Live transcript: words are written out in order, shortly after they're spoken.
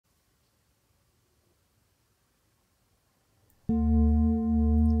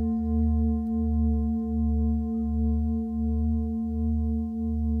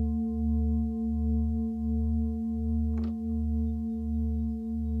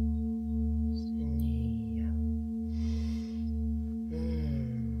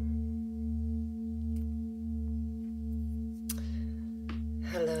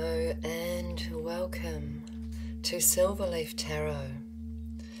to Silverleaf Tarot.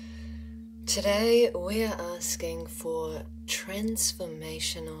 Today we are asking for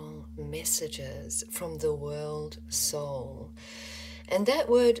transformational messages from the world soul. And that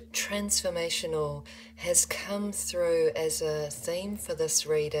word transformational has come through as a theme for this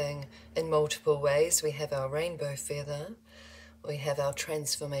reading in multiple ways. We have our rainbow feather, we have our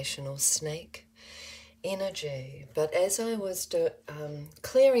transformational snake energy. But as I was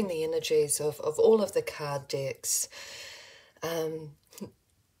clearing the energies of all of the card decks,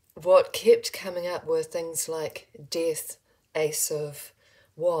 what kept coming up were things like death, ace of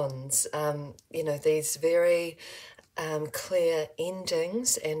wands, these very clear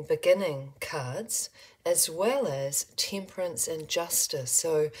endings and beginning cards, as well as temperance and justice.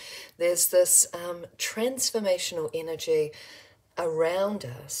 So there's this transformational energy around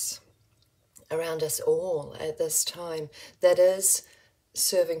us all at this time that is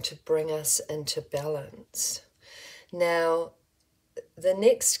serving to bring us into balance. Now, the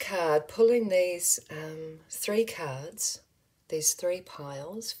next card, pulling these three cards, these three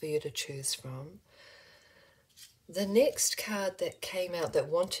piles for you to choose from, the next card that came out, that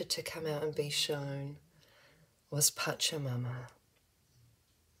wanted to come out and be shown, was Pachamama.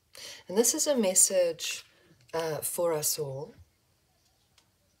 And this is a message for us all.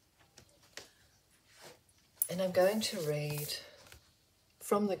 And I'm going to read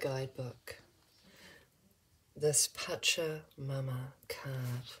from the guidebook this Pachamama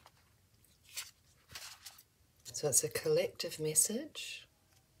card. So it's a collective message.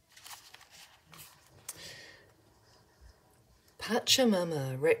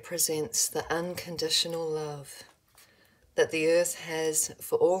 Pachamama represents the unconditional love that the earth has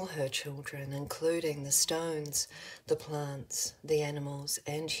for all her children, including the stones, the plants, the animals,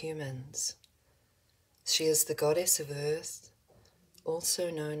 and humans. She is the goddess of earth, also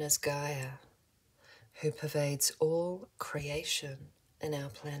known as Gaia, who pervades all creation in our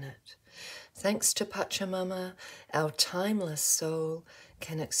planet. Thanks to Pachamama, our timeless soul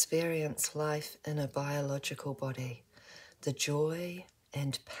can experience life in a biological body. The joy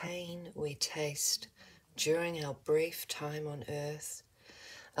and pain we taste during our brief time on earth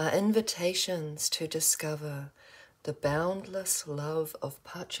are invitations to discover the boundless love of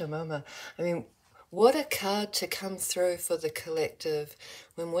Pachamama. I mean, what a card to come through for the collective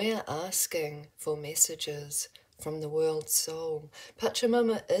when we're asking for messages from the world soul.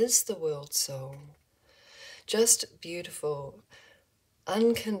 Pachamama is the world soul. Just beautiful,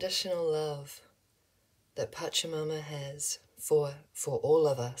 unconditional love that Pachamama has for all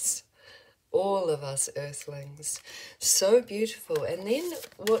of us earthlings. So beautiful. And then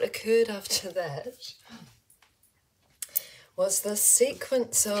what occurred after that was this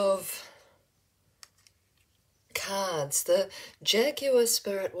sequence of cards. The Jaguar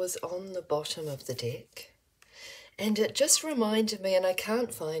spirit was on the bottom of the deck, and it just reminded me, and I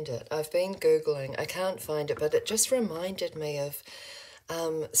can't find it, I've been Googling, I can't find it, but it just reminded me of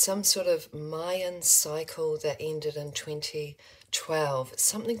some sort of Mayan cycle that ended in 2012,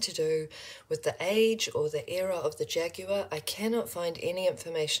 something to do with the age or the era of the Jaguar. I cannot find any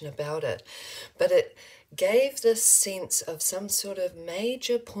information about it, but it gave this sense of some sort of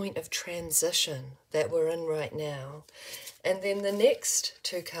major point of transition that we're in right now. And then the next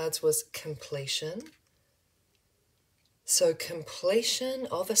two cards was completion. So completion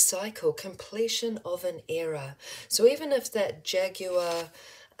of a cycle, completion of an era. So even if that Jaguar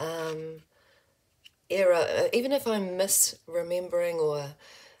era, even if I'm misremembering or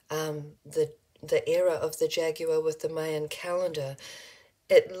the era of the Jaguar with the Mayan calendar,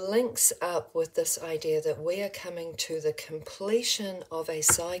 it links up with this idea that we are coming to the completion of a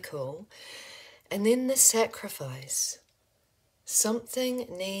cycle, and then the sacrifice. Something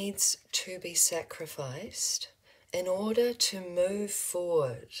needs to be sacrificed in order to move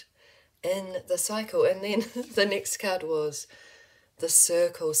forward in the cycle. And then the next card was the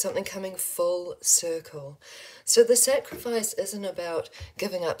circle, something coming full circle. So the sacrifice isn't about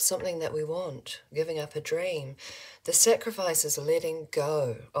giving up something that we want, giving up a dream. The sacrifice is letting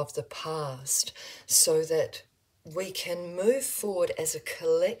go of the past so that we can move forward as a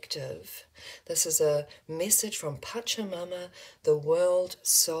collective. This is a message from Pachamama, the world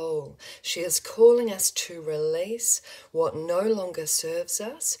soul. She is calling us to release what no longer serves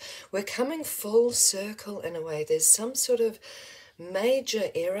us. We're coming full circle in a way. There's some sort of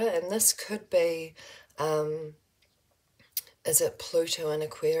major era, and this could be, is it Pluto in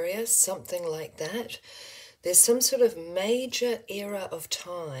Aquarius? Something like that. There's some sort of major era of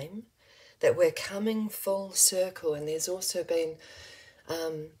time that we're coming full circle. And there's also been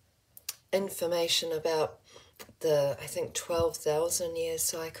information about the, I think, 12,000 year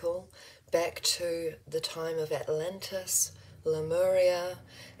cycle back to the time of Atlantis, Lemuria,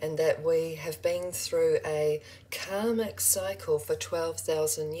 and that we have been through a karmic cycle for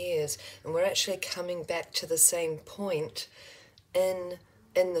 12,000 years, and we're actually coming back to the same point in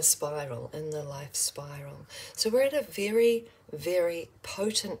the spiral, in the life spiral. So we're at a very, very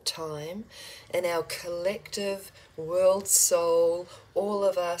potent time in our collective world soul, all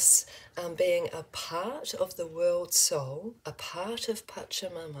of us being a part of the world soul, a part of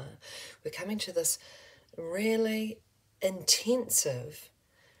Pachamama. We're coming to this really intensive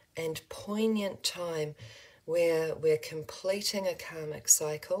and poignant time where we're completing a karmic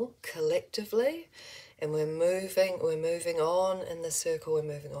cycle collectively, and we're moving on in the circle, we're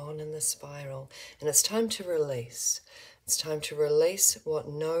moving on in the spiral, and it's time to release. It's time to release what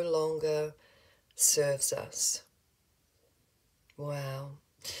no longer serves us. Wow.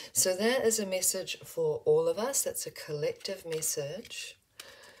 So that is a message for all of us. That's a collective message.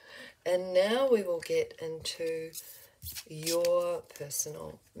 And now we will get into your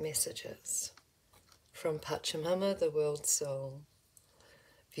personal messages from Pachamama, the World Soul.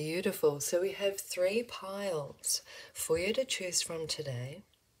 Beautiful. So we have 3 piles for you to choose from today.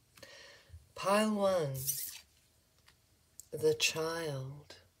 Pile 1, the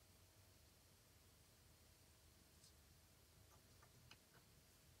child.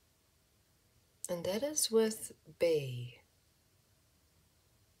 And that is with B.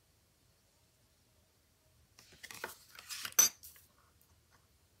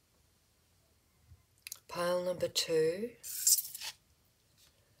 Pile number 2,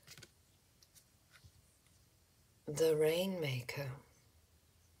 the Rainmaker.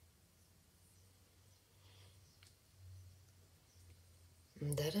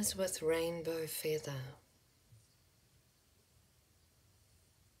 And that is with Rainbow Feather.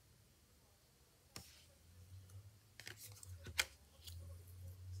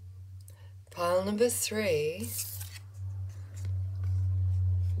 Pile number 3,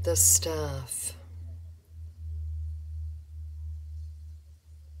 the Staff.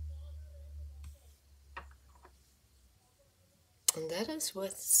 And that is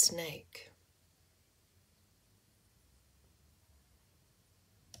with Snake.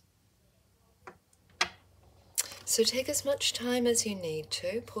 So take as much time as you need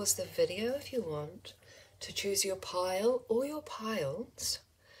to. Pause the video if you want to choose your pile or your piles.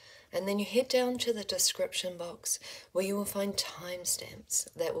 And then you head down to the description box where you will find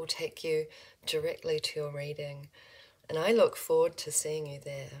timestamps that will take you directly to your reading. And I look forward to seeing you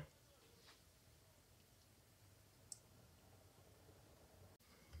there.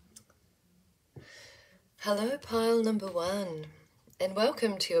 Hello, pile number 1, and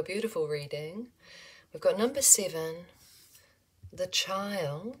welcome to your beautiful reading. We've got number 7, the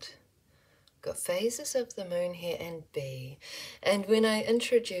child. We've got phases of the moon here and B. And when I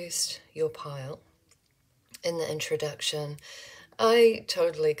introduced your pile in the introduction, I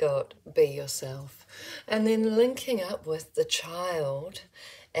totally got be yourself. And then linking up with the child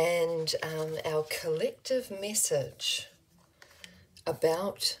and our collective message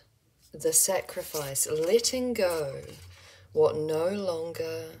about the sacrifice, letting go what no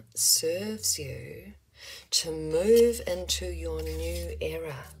longer serves you to move into your new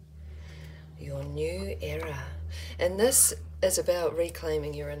era. Your new era. And this is about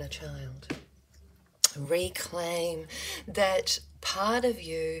reclaiming your inner child. Reclaim that part of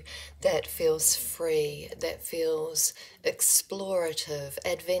you that feels free, that feels explorative,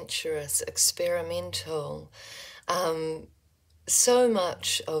 adventurous, experimental. So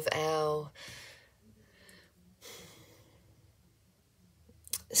much of our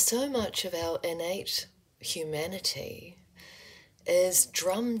innate humanity is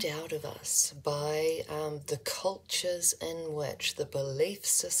drummed out of us by the cultures in which, the belief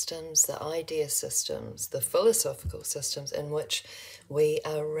systems, the idea systems, the philosophical systems in which we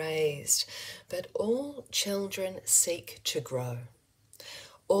are raised. But all children seek to grow.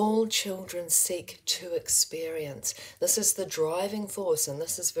 All children seek to experience. This is the driving force, and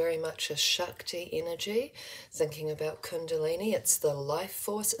this is very much a Shakti energy. Thinking about Kundalini, it's the life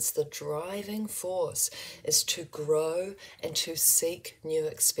force, it's the driving force, is to grow and to seek new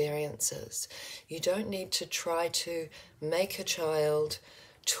experiences. You don't need to try to make a child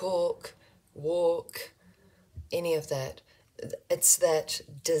talk, walk, any of that. It's that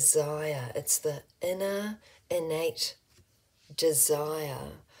desire, it's the inner innate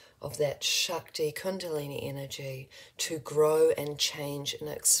desire of that Shakti Kundalini energy to grow and change and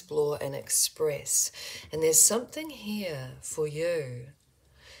explore and express. And there's something here for you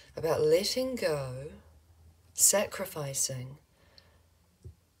about letting go, sacrificing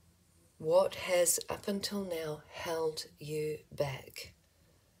what has up until now held you back.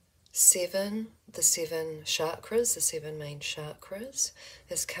 the seven chakras, the seven main chakras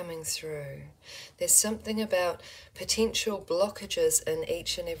is coming through. There's something about potential blockages in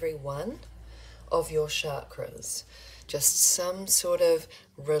each and every one of your chakras. Just some sort of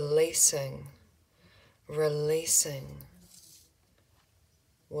releasing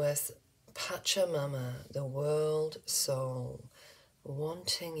with Pachamama, the world soul,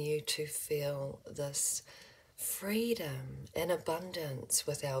 wanting you to feel this freedom and abundance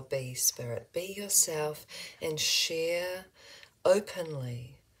with our bee spirit. Be yourself and share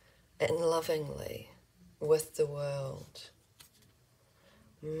openly and lovingly with the world.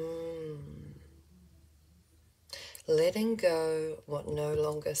 Letting go what no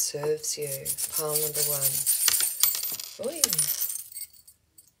longer serves you. Pile number one. Oi.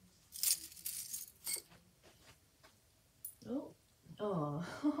 Oh,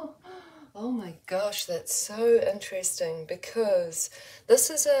 oh my gosh, that's so interesting, because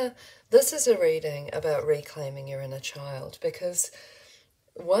this is a reading about reclaiming your inner child, because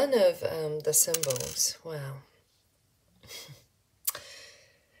one of the symbols, wow,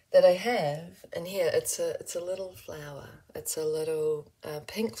 that I have in here, it's a little flower. It's a little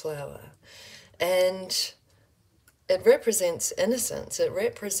pink flower, and it represents innocence. It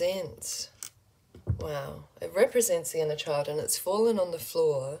represents, wow, it represents the inner child, and it's fallen on the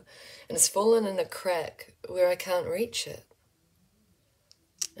floor, and it's fallen in a crack where I can't reach it.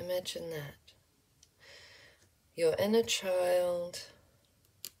 Imagine that. Your inner child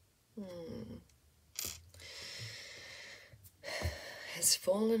has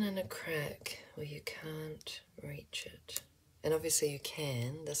fallen in a crack where you can't reach it. And obviously you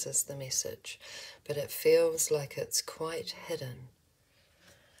can, this is the message, but it feels like it's quite hidden.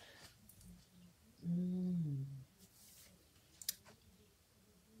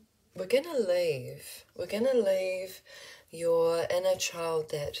 We're going to leave your inner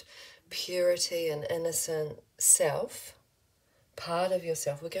child, that purity and innocent self, part of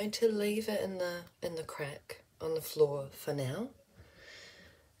yourself. We're going to leave it in the crack on the floor for now.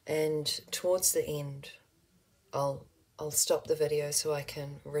 And towards the end, I'll stop the video so I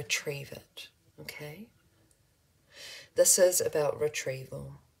can retrieve it, okay? This is about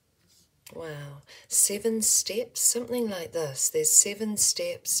retrieval. Wow, 7 steps, something like this. There's 7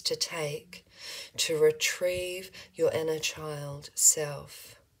 steps to take to retrieve your inner child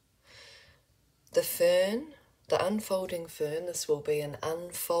self. The fern, the unfolding fern, this will be an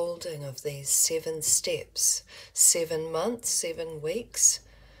unfolding of these 7 steps. 7 months, 7 weeks,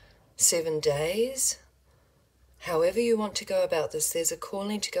 7 days. However you want to go about this, there's a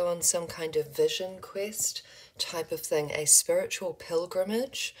calling to go on some kind of vision quest type of thing, a spiritual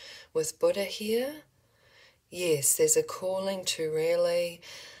pilgrimage with Buddha here. Yes, there's a calling to really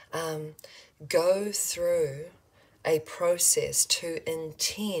go through a process, to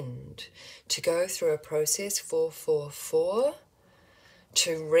intend to go through a process 444,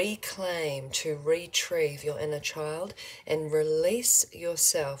 to reclaim, to retrieve your inner child and release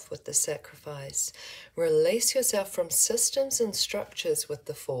yourself with the sacrifice. Release yourself from systems and structures with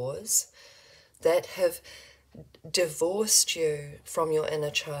the 4s that have divorced you from your inner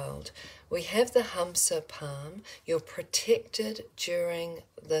child. We have the Hamsa palm. You're protected during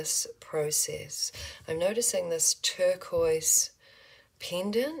this process. I'm noticing this turquoise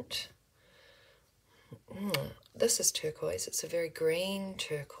pendant. This is turquoise. It's a very green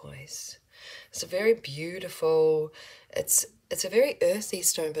turquoise. It's a very beautiful, it's a very earthy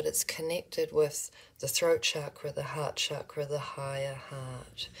stone, but it's connected with the throat chakra, the heart chakra, the higher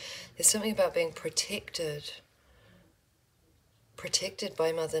heart. There's something about being protected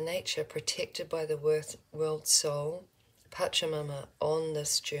by Mother Nature, protected by the world soul, Pachamama, on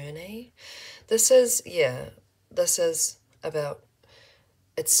this journey. This is about,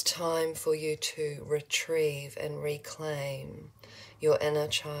 it's time for you to retrieve and reclaim your inner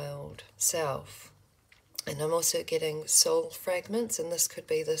child self. And I'm also getting soul fragments, and this could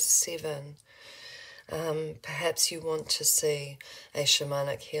be the 7. Perhaps you want to see a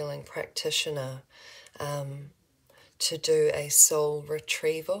shamanic healing practitioner to do a soul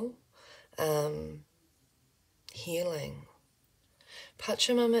retrieval, healing.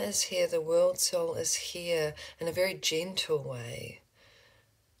 Pachamama is here, the world soul is here in a very gentle way.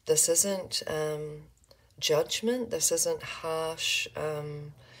 This isn't judgment, this isn't harsh,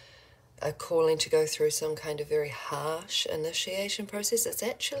 a calling to go through some kind of very harsh initiation process.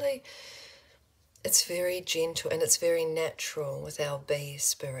 It's very gentle and it's very natural with our bee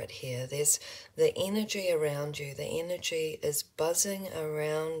spirit here. There's the energy around you. The energy is buzzing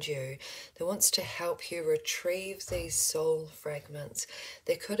around you that wants to help you retrieve these soul fragments.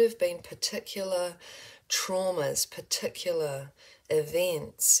 There could have been particular traumas, particular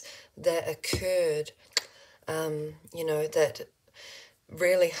events that occurred, you know, that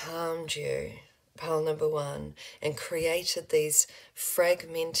really harmed you, pile number one, and created these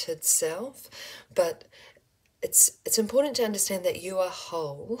fragmented self. But it's important to understand that you are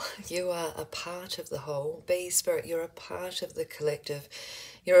whole. You are a part of the whole. Be spirit, you're a part of the collective.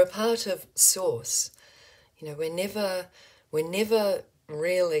 You're a part of source. You know, we're never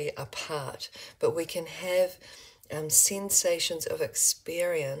really apart, but we can have sensations of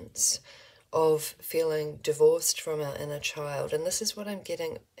experience of feeling divorced from our inner child. And this is what I'm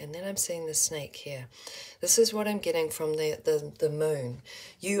getting, and then I'm seeing the snake here. This is what I'm getting from the moon.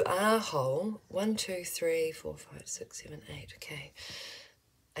 You are whole. 1, 2, 3, 4, 5, 6, 7, 8. Okay.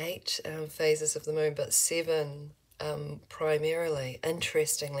 8 phases of the moon, but 7 primarily.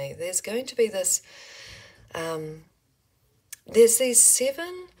 Interestingly, there's going to be this, there's these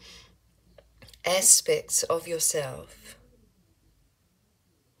 7 aspects of yourself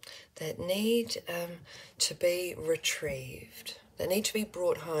that need to be retrieved, that need to be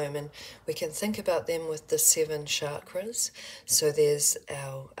brought home, and we can think about them with the 7 chakras. So there's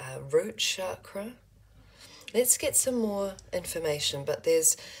our root chakra. Let's get some more information, but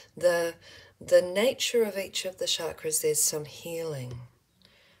there's the nature of each of the chakras. There's some healing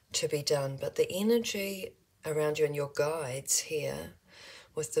to be done, but the energy around you and your guides here,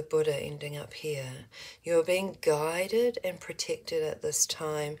 with the Buddha ending up here, you're being guided and protected at this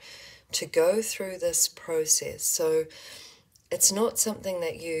time to go through this process. So it's not something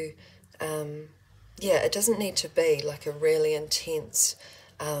that you, it doesn't need to be like a really intense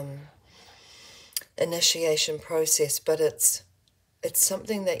initiation process, but it's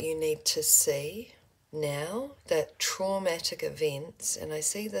something that you need to see now, that traumatic events, and I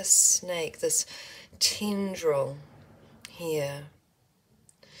see this snake, this tendril here.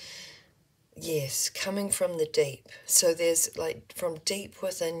 Yes, coming from the deep. So there's like from deep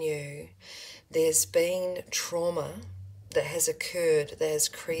within you, there's been trauma that has occurred, that has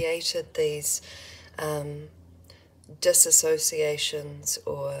created these disassociations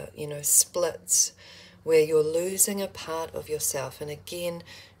or, you know, splits where you're losing a part of yourself. And again,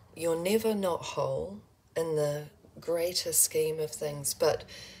 you're never not whole in the greater scheme of things, but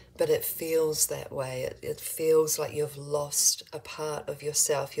it feels that way. It feels like you've lost a part of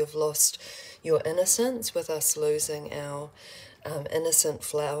yourself. You've lost your innocence, with us losing our innocent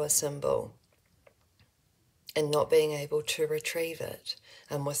flower symbol and not being able to retrieve it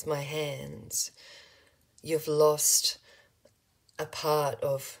with my hands. You've lost a part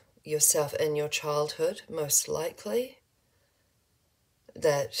of yourself in your childhood, most likely,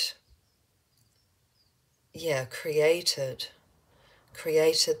 that,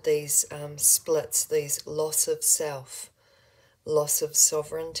 created these splits, these loss of self, loss of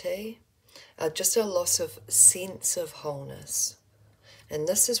sovereignty, just a loss of sense of wholeness. And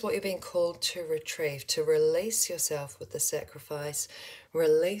this is what you're being called to retrieve, to release yourself with the sacrifice,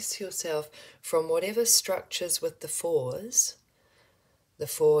 release yourself from whatever structures with the 4s, the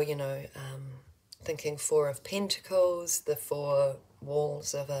 4, you know, thinking 4 of Pentacles, the 4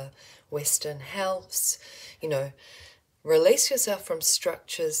 walls of a Western house, you know. Release yourself from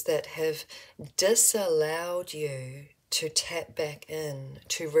structures that have disallowed you to tap back in,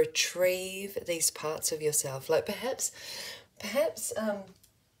 to retrieve these parts of yourself. Like perhaps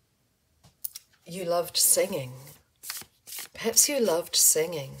you loved singing. Perhaps you loved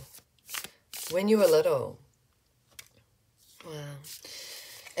singing when you were little. Wow.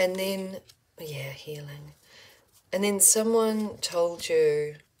 And then, healing. And then someone told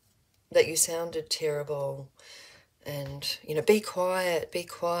you that you sounded terrible, and, you know, be quiet,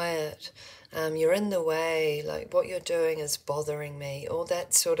 you're in the way, like what you're doing is bothering me, all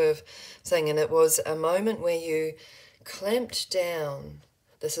that sort of thing. And it was a moment where you clamped down,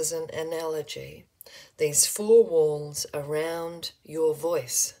 this is an analogy, these 4 walls around your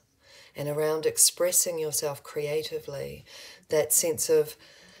voice and around expressing yourself creatively. That sense of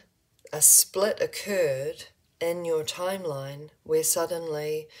a split occurred in your timeline where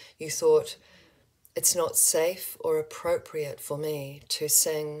suddenly you thought, it's not safe or appropriate for me to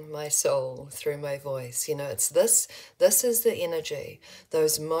sing my soul through my voice. You know, it's this is the energy,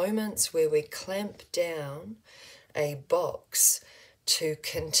 those moments where we clamp down a box to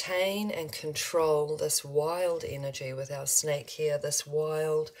contain and control this wild energy with our snake here, this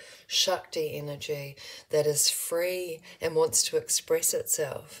wild Shakti energy that is free and wants to express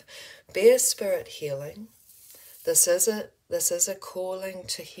itself. Bear spirit healing. This is a calling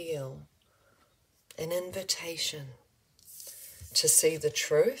to heal. An invitation to see the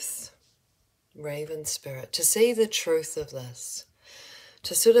truth, Raven Spirit, to see the truth of this,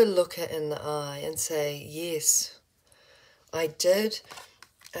 to sort of look it in the eye and say, yes, I did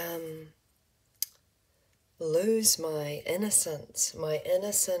lose my innocence, my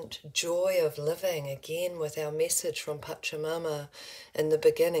innocent joy of living, again with our message from Pachamama in the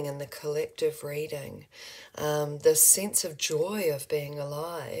beginning, in the collective reading. This sense of joy of being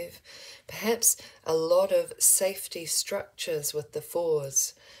alive. Perhaps a lot of safety structures with the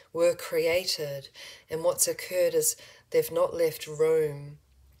fours were created, and what's occurred is they've not left room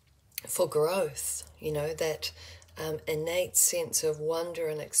for growth, you know, that innate sense of wonder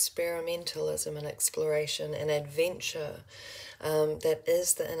and experimentalism and exploration and adventure that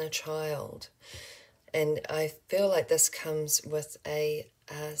is the inner child. And I feel like this comes with a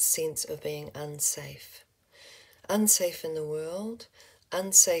sense of being unsafe. Unsafe in the world,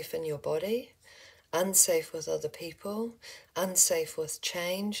 unsafe in your body, unsafe with other people, unsafe with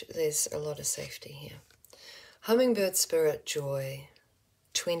change. There's a lot of safety here. Hummingbird Spirit Joy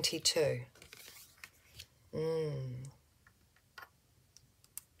 22. Wow.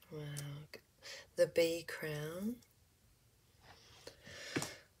 The bee crown.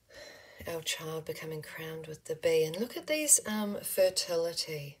 Our child becoming crowned with the bee. And look at these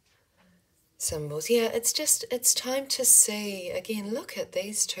fertility symbols. Yeah, it's time to see. Again, look at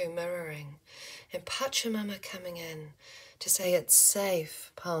these two mirroring. And Pachamama coming in to say it's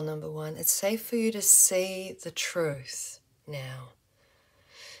safe, pile number 1. It's safe for you to see the truth now.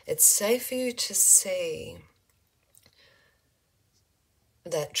 It's safe for you to see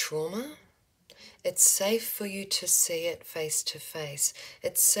that trauma. It's safe for you to see it face to face.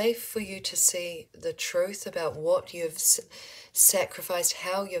 It's safe for you to see the truth about what you've sacrificed,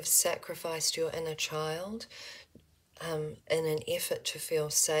 how you've sacrificed your inner child in an effort to feel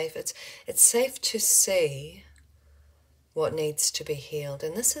safe. It's safe to see what needs to be healed.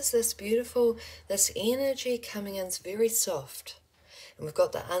 And this is this beautiful, this energy coming in. It's very soft. And we've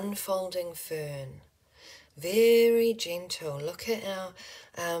got the unfolding fern. Very gentle. Look at our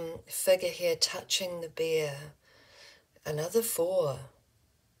figure here touching the bear. Another 4.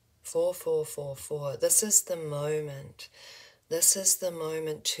 4, 4, 4, 4. This is the moment. This is the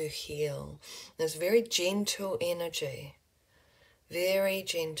moment to heal. There's very gentle energy. Very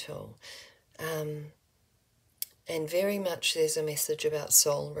gentle. And very much there's a message about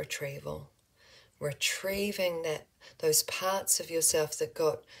soul retrieval. Retrieving those parts of yourself that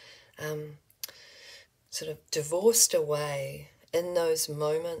got sort of divorced away in those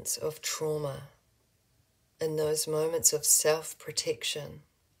moments of trauma, in those moments of self-protection.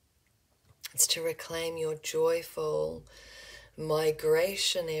 It's to reclaim your joyful,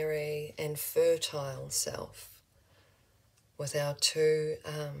 migrationary and fertile self with our 2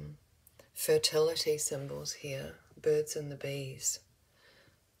 fertility symbols here, birds and the bees.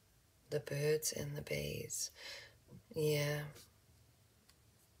 The birds and the bees. Yeah.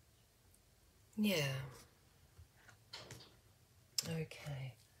 Yeah.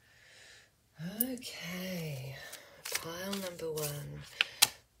 Okay. Okay. Pile number 1.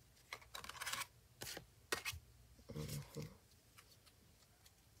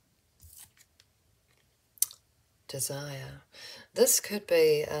 Desire. This could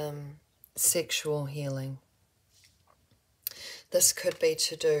be sexual healing. This could be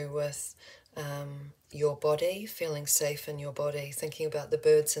to do with your body, feeling safe in your body, thinking about the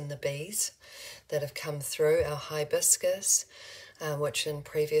birds and the bees that have come through, our hibiscus, which in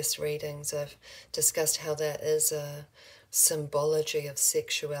previous readings I've discussed how that is a symbology of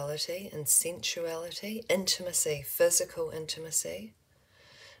sexuality and sensuality, intimacy, physical intimacy.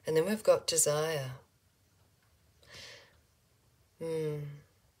 And then we've got desire.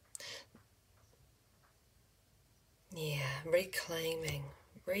 Yeah, reclaiming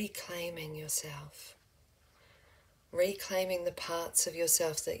yourself. Reclaiming the parts of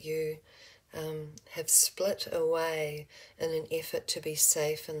yourself that you have split away in an effort to be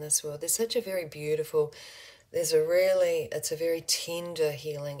safe in this world. There's such a very beautiful, it's a very tender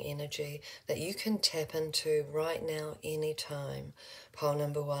healing energy that you can tap into right now, anytime. Pile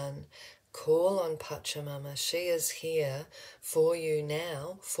number 1, call on Pachamama. She is here for you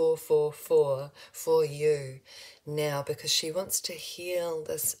now, 444, for you now, because she wants to heal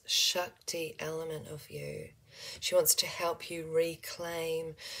this Shakti element of you. She wants to help you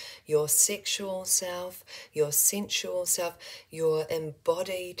reclaim your sexual self, your sensual self, your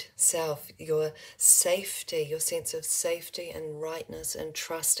embodied self, your safety, your sense of safety and rightness and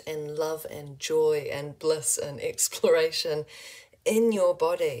trust and love and joy and bliss and exploration in your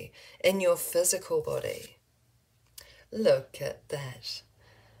body, in your physical body. Look at that.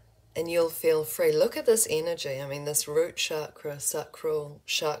 And you'll feel free. Look at this energy. I mean, this root chakra, sacral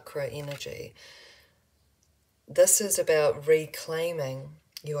chakra energy. This is about reclaiming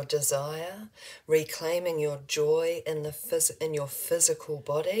your desire, reclaiming your joy in in your physical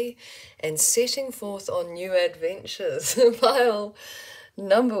body, and setting forth on new adventures. Pile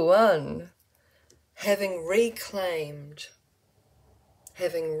number 1, having reclaimed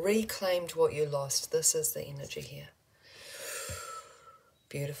what you lost. This is the energy here.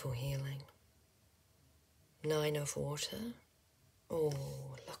 Beautiful healing. 9 of water.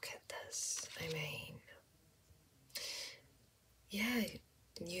 Oh, look at this. I mean, yeah,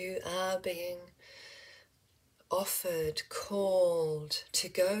 you are being offered, called to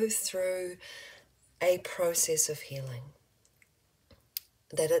go through a process of healing.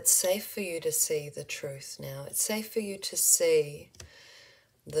 That it's safe for you to see the truth now. It's safe for you to see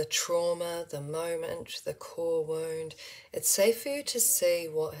the trauma, the moment, the core wound. It's safe for you to see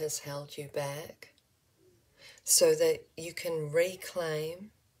what has held you back so that you can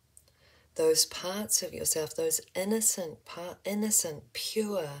reclaim those parts of yourself, those innocent,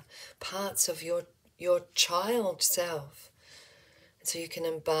 pure parts of your child self. So you can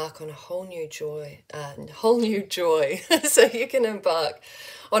embark on a whole new joy. So you can embark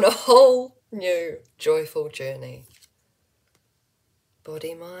on a whole new joyful journey.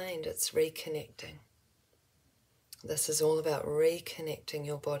 Body, mind, it's reconnecting. This is all about reconnecting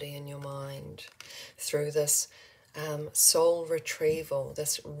your body and your mind through this soul retrieval,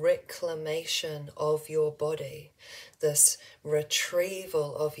 this reclamation of your body, this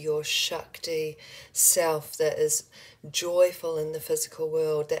retrieval of your Shakti self that is joyful in the physical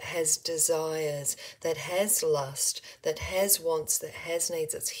world, that has desires, that has lust, that has wants, that has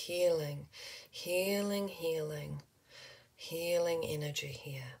needs. It's healing, healing, healing, healing energy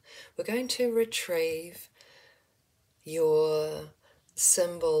here. We're going to retrieve your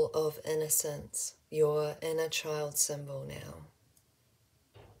symbol of innocence, your inner child symbol now.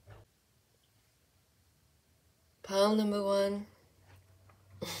 Pile number 1.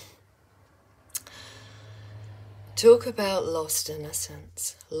 Talk about lost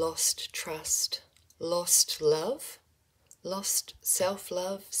innocence, lost trust, lost love, lost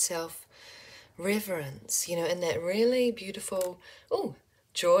self-love, self-reverence, you know, in that really beautiful,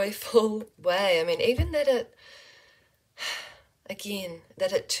 joyful way. I mean, even that it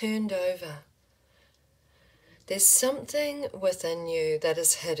turned over. There's something within you that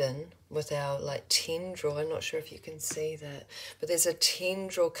is hidden with our tendril. I'm not sure if you can see that, but there's a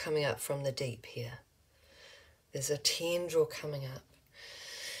tendril coming up from the deep here. There's a tendril coming up.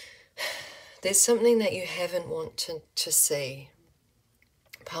 There's something that you haven't wanted to see.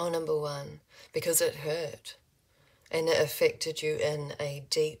 Pile number 1, because it hurt and it affected you in a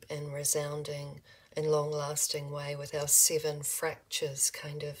deep and resounding and long-lasting way with our 7 fractures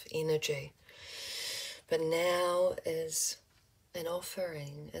kind of energy. But now is an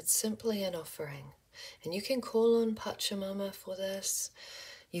offering. It's simply an offering. And you can call on Pachamama for this.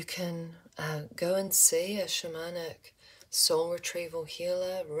 You can go and see a shamanic soul retrieval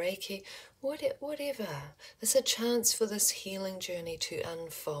healer, Reiki, whatever. There's a chance for this healing journey to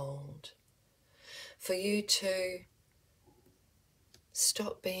unfold. For you to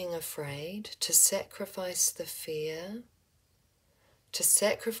stop being afraid, to sacrifice the fear, to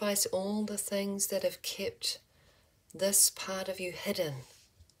sacrifice all the things that have kept this part of you hidden.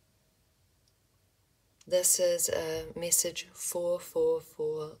 This is a message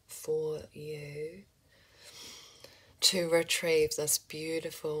 444 for you to retrieve this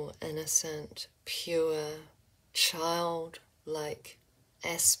beautiful, innocent, pure, childlike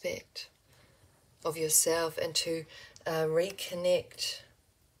aspect of yourself and to reconnect,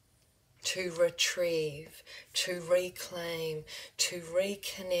 to retrieve, to reclaim, to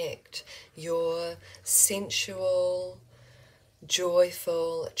reconnect your sensual,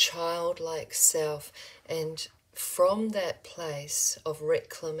 joyful, childlike self. And from that place of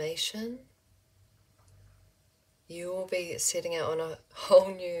reclamation, you will be setting out on a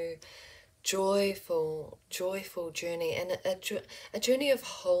whole new, joyful journey, and a journey of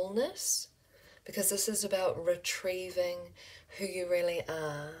wholeness, because this is about retrieving who you really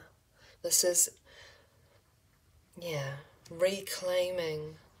are. This is,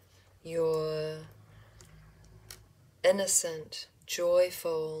 reclaiming your innocent,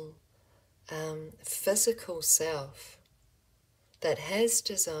 joyful, physical self that has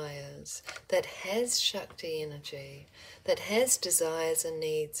desires, that has Shakti energy, that has desires and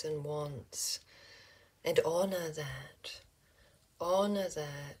needs and wants, and honor that. Honor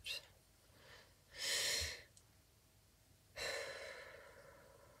that.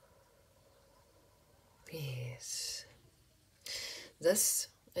 Yes. This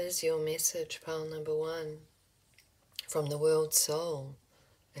is your message, pile number 1, from the world soul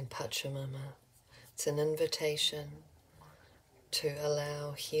and Pachamama. It's an invitation to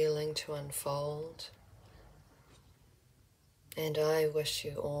allow healing to unfold. And I wish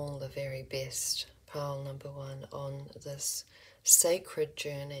you all the very best, pile number 1, on this sacred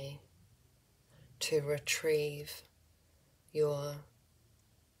journey to retrieve your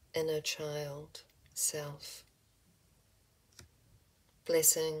inner child self.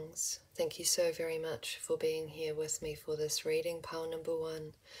 Blessings. Thank you so very much for being here with me for this reading, pile number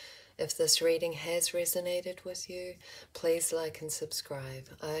 1. If this reading has resonated with you, please like and subscribe.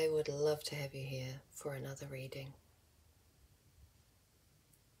 I would love to have you here for another reading.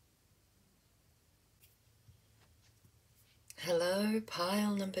 Hello,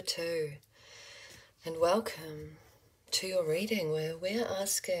 pile number 2, and welcome to your reading where we're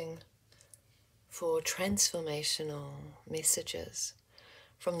asking for transformational messages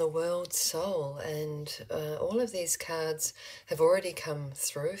from the world soul, and all of these cards have already come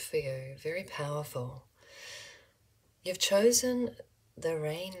through for you, very powerful. You've chosen the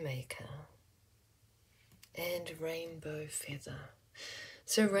Rainmaker and Rainbow Feather.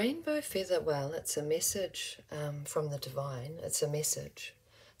 So Rainbow Feather, well, it's a message from the divine. It's a message.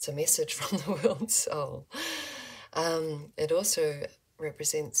 It's a message from the world soul. It also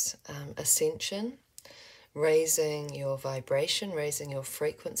represents ascension, raising your vibration, raising your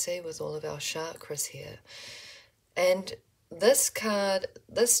frequency with all of our chakras here. And this card,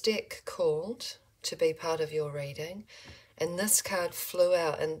 this deck called to be part of your reading, and this card flew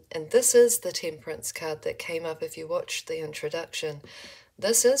out, and this is the Temperance card that came up if you watched the introduction.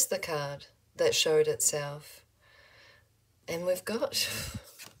 This is the card that showed itself. And we've got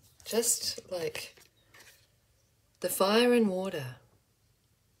just like the fire and water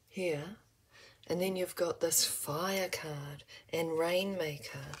here. And then you've got this fire card and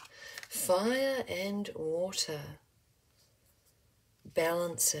Rainmaker. Fire and water.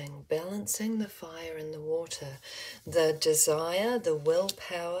 Balancing the fire and the water. The desire, the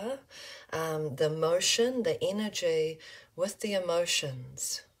willpower, the motion, the energy with the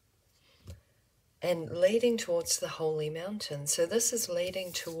emotions. And leading towards the holy mountain. So this is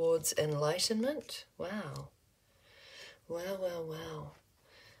leading towards enlightenment. Wow. Wow, wow, wow.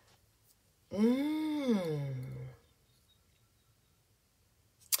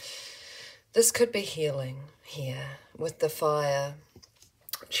 This could be healing here with the fire,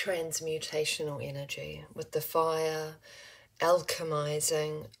 transmutational energy, with the fire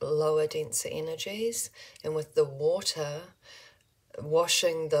alchemizing lower denser energies, and with the water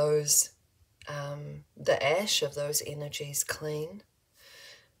washing those, the ash of those energies clean.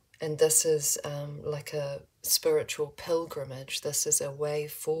 And this is like a spiritual pilgrimage. This is a way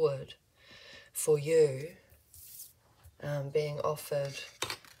forward for you, being offered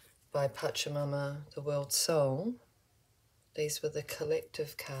by Pachamama, the world soul. These were the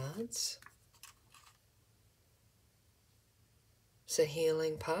collective cards. It's a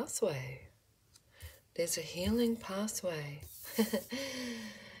healing pathway. There's a healing pathway.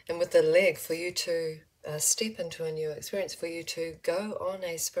 And with the leg, for you to step into a new experience, for you to go on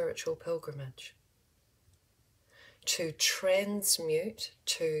a spiritual pilgrimage, to transmute,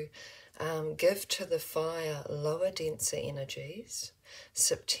 to give to the fire lower denser energies.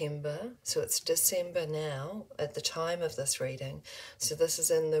 September, so it's December now at the time of this reading, so this is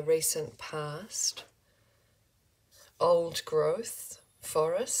in the recent past. Old growth,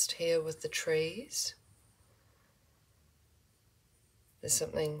 forest here with the trees. There's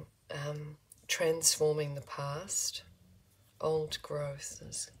something transforming the past. Old growth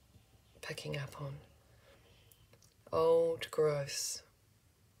is picking up on. Old growth.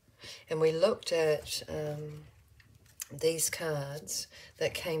 And we looked at these cards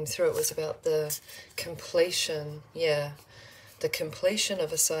that came through. It was about the completion, the completion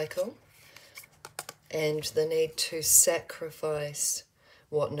of a cycle and the need to sacrifice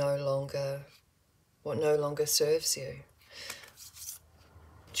what no longer serves you.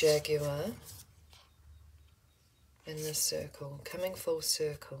 Jaguar in this circle, coming full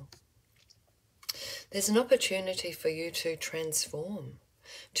circle. There's an opportunity for you to transform,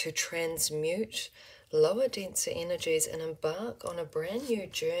 to transmute lower denser energies and embark on a brand new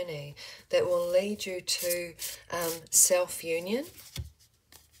journey that will lead you to self-union.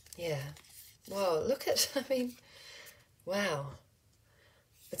 Wow, look at, wow.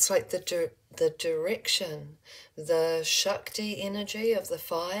 It's like the direction, the Shakti energy of the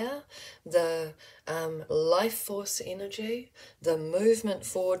fire, the life force energy, the movement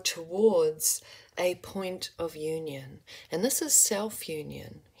forward towards a point of union. And this is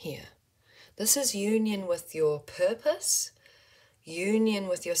self-union here. This is union with your purpose, union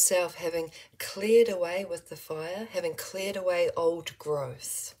with yourself, having cleared away with the fire, having cleared away old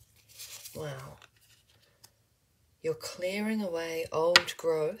growth. Wow. You're clearing away old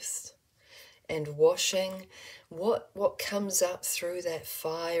growth and washing what comes up through that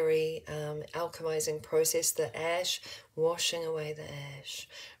fiery alchemizing process, the ash, washing away the ash,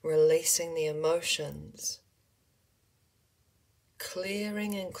 releasing the emotions,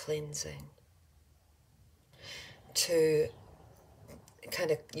 clearing and cleansing. To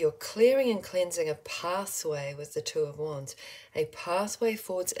kind of, you're clearing and cleansing a pathway with the Two of Wands, a pathway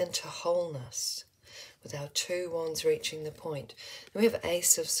forwards into wholeness, with our two wands reaching the point. And we have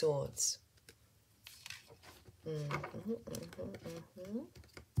Ace of Swords.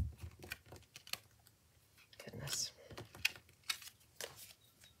 Goodness.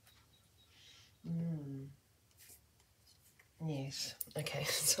 Yes. Okay.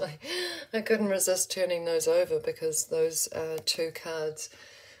 So I couldn't resist turning those over because those two cards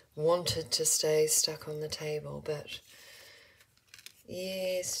wanted to stay stuck on the table. But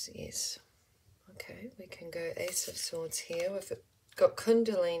yes, yes. Okay, we can go Ace of Swords here. We've got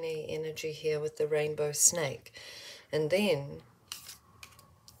Kundalini energy here with the rainbow snake. And then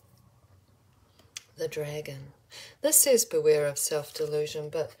the dragon. This says beware of self-delusion,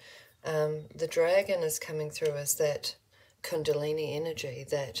 but the dragon is coming through as that Kundalini energy,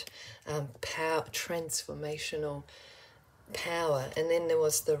 that power, transformational power. And then there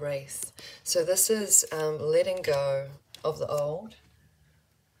was the wraith. So this is letting go of the old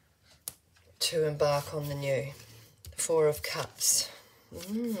to embark on the new. Four of Cups.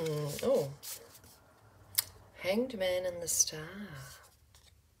 Oh, Hanged Man and the Star.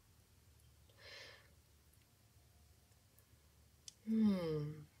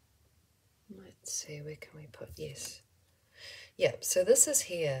 Let's see, where can we put, yes. Yep, so this is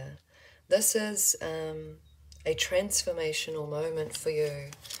here. This is a transformational moment for you.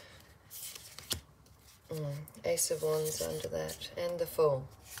 Ace of Wands under that, and the Fool.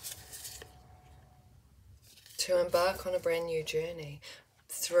 To embark on a brand new journey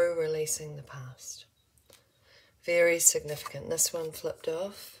through releasing the past. Very significant. This one flipped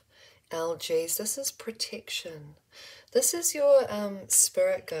off. Algaes. This is protection. This is your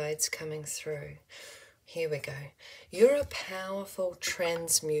spirit guides coming through. Here we go. You're a powerful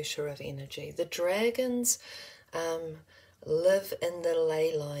transmuter of energy. The dragons live in the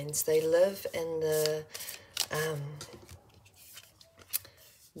ley lines. They live in the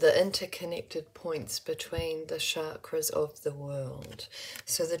interconnected points between the chakras of the world.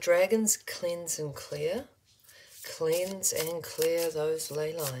 So the dragons cleanse and clear those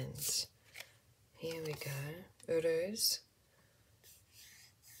ley lines. Here we go. Urus.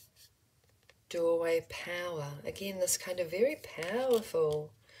 Doorway power. Again, this kind of very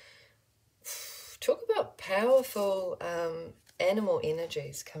powerful, talk about powerful animal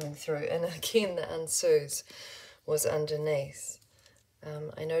energies coming through. And again, the Ansus was underneath.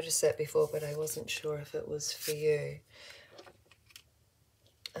 I noticed that before, but I wasn't sure if it was for you.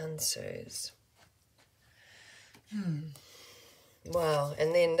 Ansus. Wow,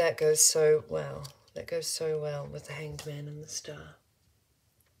 and then that goes so well. That goes so well with the Hanged Man and the Star.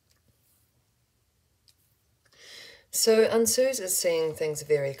 So Ansus is seeing things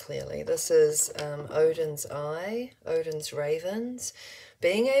very clearly. This is Odin's eye, Odin's ravens,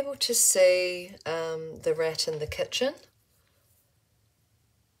 being able to see the rat in the kitchen.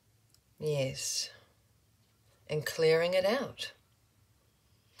 Yes. And clearing it out.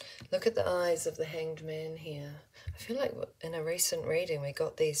 Look at the eyes of the Hanged Man here. I feel like in a recent reading we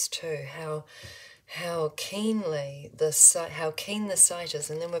got these two. How keen the sight is,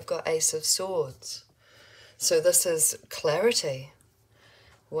 and then we've got Ace of Swords. So this is clarity.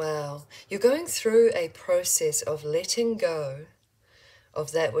 Wow. You're going through a process of letting go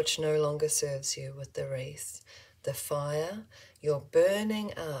of that which no longer serves you with the wreath, the fire. You're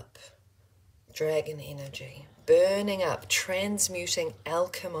burning up dragon energy, burning up, transmuting,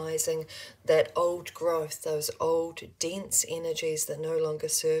 alchemizing that old growth, those old dense energies that no longer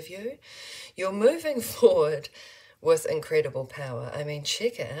serve you. You're moving forward with incredible power. I mean,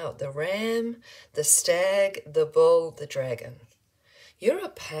 check it out. The ram, the stag, the bull, the dragon. You're a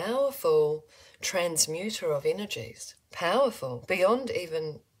powerful transmuter of energies. Powerful, beyond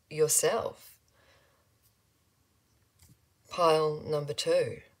even yourself. Pile number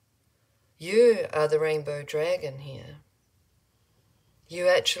 2. You are the rainbow dragon here. You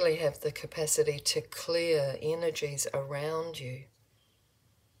actually have the capacity to clear energies around you.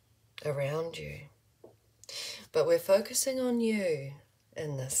 Around you. But we're focusing on you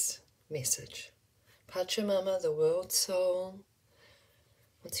in this message. Pachamama, the world soul,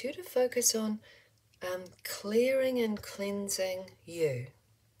 wants you to focus on clearing and cleansing you.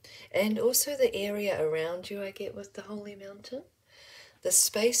 And also the area around you, I get with the holy mountain. The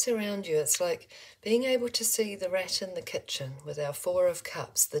space around you, it's like being able to see the rat in the kitchen with our Four of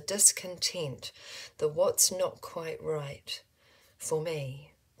Cups, the discontent, the what's not quite right for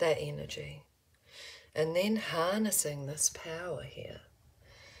me, that energy. And then harnessing this power here.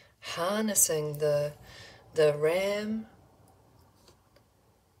 Harnessing the ram,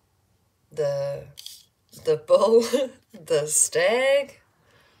 the bull, the stag,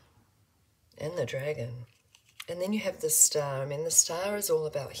 and the dragon. And then you have the star. I mean, the star is all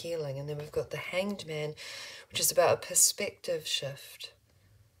about healing. And then we've got the Hanged Man, which is about a perspective shift.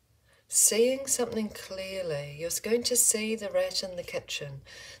 Seeing something clearly. You're going to see the rat in the kitchen.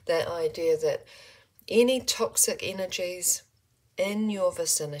 That idea that any toxic energies in your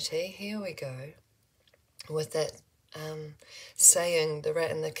vicinity, here we go, with that saying, the rat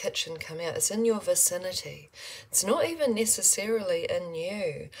in the kitchen come out, it's in your vicinity. It's not even necessarily in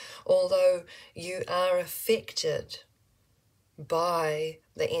you, although you are affected by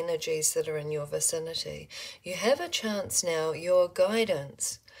the energies that are in your vicinity. You have a chance now, your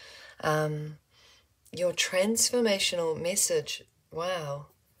guidance, your transformational message, wow.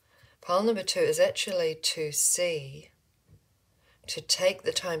 Pile number 2 is actually to see, to take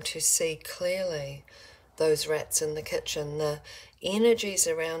the time to see clearly those rats in the kitchen, the energies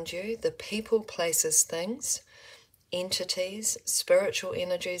around you, the people, places, things, entities, spiritual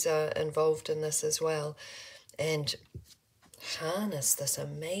energies are involved in this as well, and harness this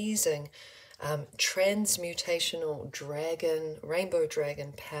amazing transmutational dragon, rainbow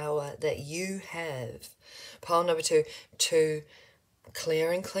dragon power that you have. Pile number 2, to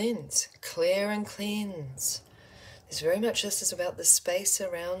clear and cleanse, clear and cleanse. There's very much, this is about the space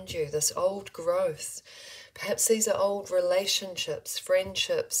around you, this old growth. Perhaps these are old relationships,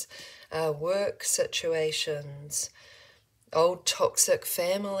 friendships, work situations, old toxic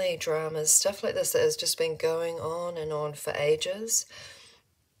family dramas, stuff like this that has just been going on and on for ages.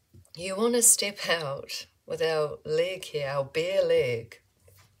 You want to step out with our leg here, our bare leg.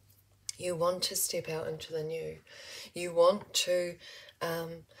 You want to step out into the new. You want to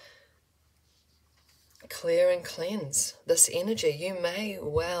clear and cleanse this energy. You may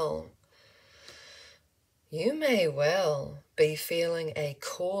well be feeling a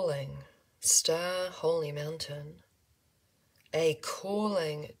calling, star, holy mountain, a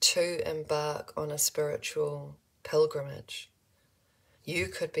calling to embark on a spiritual pilgrimage. You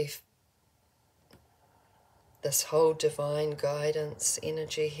could be this whole divine guidance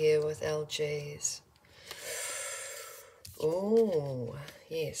energy here with LGs. Oh,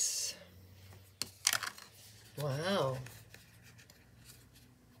 yes. Wow.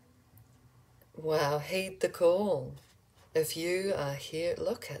 Wow, heed the call. If you are here,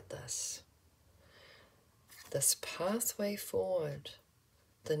 look at this. This pathway forward,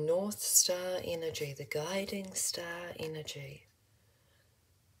 the North Star energy, the guiding star energy,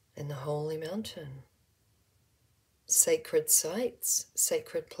 in the Holy Mountain. Sacred sites,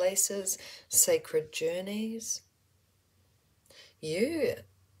 sacred places, sacred journeys.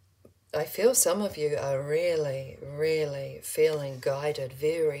 I feel some of you are really, really feeling guided,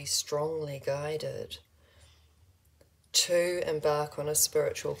 very strongly guided to embark on a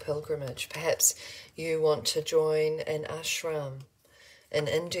spiritual pilgrimage. Perhaps you want to join an ashram in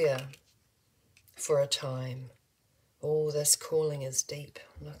India for a time. Oh, this calling is deep.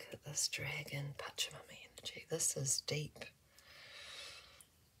 Look at this dragon, Pachamama energy. This is deep.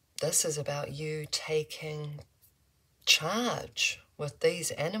 This is about you taking charge with these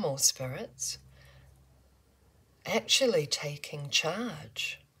animal spirits, actually taking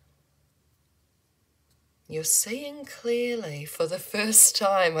charge. You're seeing clearly for the first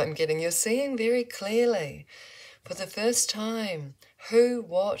time, you're seeing very clearly for the first time who,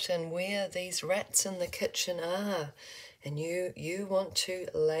 what, and where these rats in the kitchen are. And you want to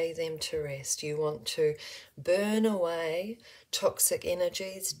lay them to rest. You want to burn away toxic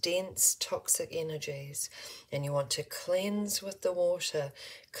energies, dense toxic energies. And you want to cleanse with the water,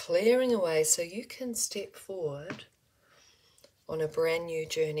 clearing away so you can step forward on a brand new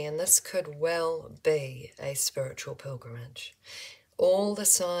journey. And this could well be a spiritual pilgrimage. All the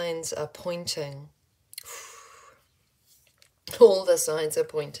signs are pointing, all the signs are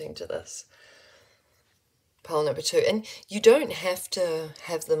pointing to this. Pile number 2. And you don't have to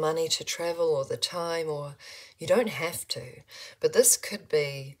have the money to travel or the time, or you don't have to. But this could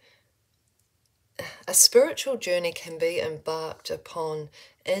be, a spiritual journey can be embarked upon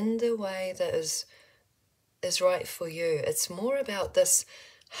in the way that is right for you. It's more about this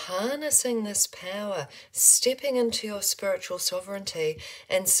harnessing this power, stepping into your spiritual sovereignty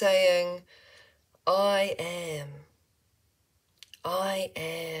and saying, I am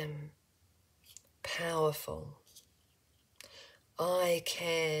powerful. I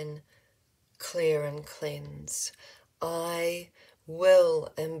can clear and cleanse. I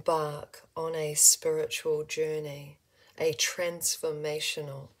will embark on a spiritual journey, a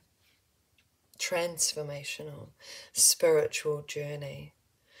transformational spiritual journey.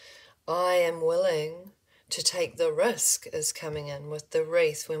 I am willing to take the risk is coming in with the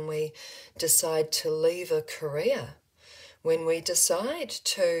wreath when we decide to leave a career, when we decide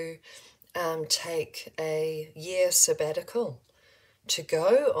to take a year sabbatical to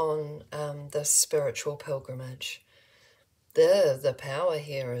go on this spiritual pilgrimage. The power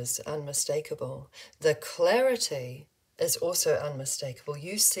here is unmistakable. The clarity is also unmistakable.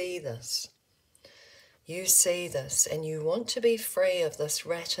 You see this. You see this, and you want to be free of this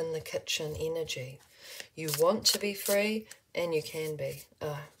rat in the kitchen energy. You want to be free, and you can be.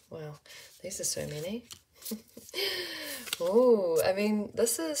 Oh, wow, these are so many. Oh, I mean,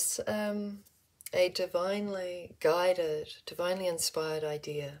 this is a divinely guided, divinely inspired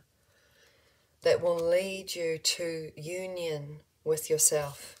idea that will lead you to union with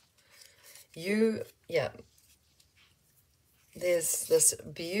yourself. There's this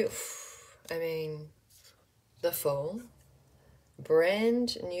beautiful, the full,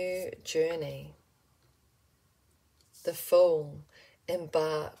 brand new journey. The Fool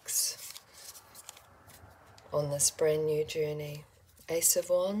embarks on this brand new journey. Ace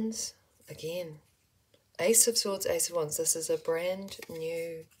of Wands, again. Ace of Swords, Ace of Wands. This is a brand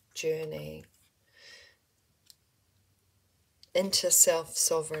new journey into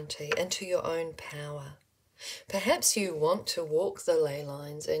self-sovereignty, into your own power. Perhaps you want to walk the ley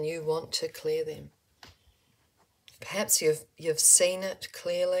lines and you want to clear them. Perhaps you've seen it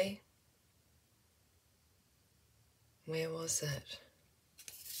clearly. Where was it?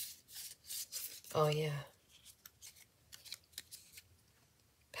 Oh, yeah.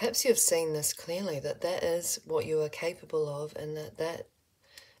 Perhaps you've seen this clearly, that is what you are capable of, and that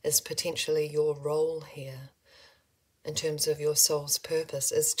is potentially your role here in terms of your soul's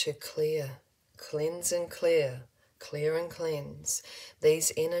purpose, is to cleanse and clear and cleanse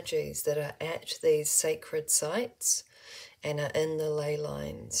these energies that are at these sacred sites and are in the ley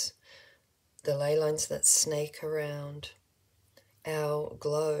lines that snake around our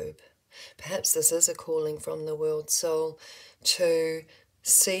globe. Perhaps this is a calling from the world soul to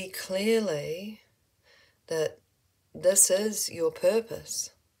see clearly that this is your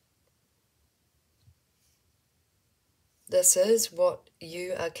purpose. This is what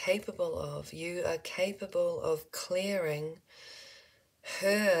you are capable of. You are capable of clearing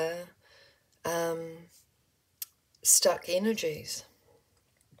her stuck energies.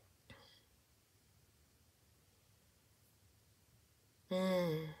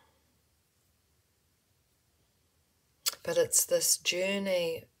 But it's this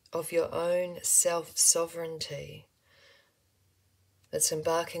journey of your own self-sovereignty. It's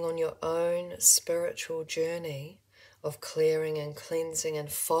embarking on your own spiritual journey of clearing and cleansing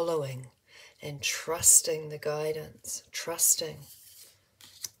and following and trusting the guidance, trusting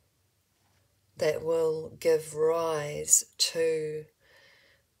that will give rise to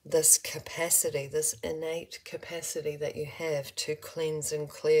this capacity, this innate capacity that you have to cleanse and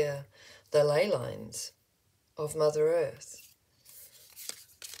clear the ley lines of Mother Earth.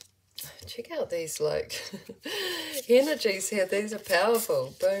 Check out these energies here. These are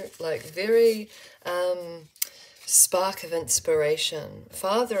powerful. Very spark of inspiration.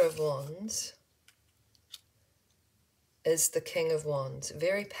 Father of Wands is the King of Wands.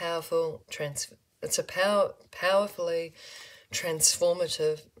 Very powerful. It's a powerfully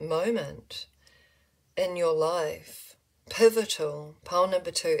transformative moment in your life. Pivotal. Pile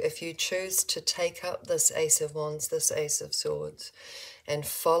number 2. If you choose to take up this Ace of Wands, this Ace of Swords, and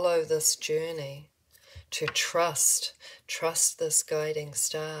follow this journey to trust this guiding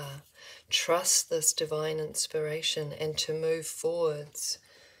star, trust this divine inspiration, and to move forwards,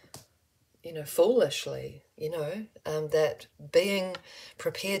 foolishly, that being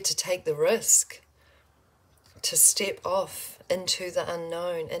prepared to take the risk, to step off into the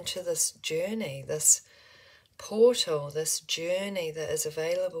unknown, into this journey, this portal, this journey that is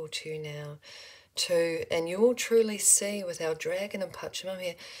available to you now, and you will truly see with our dragon and Pachamama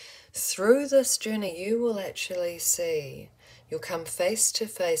here, through this journey you will actually see, you'll come face to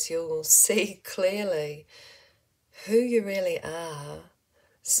face, you will see clearly who you really are,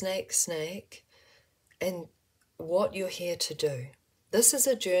 snake, and what you're here to do. This is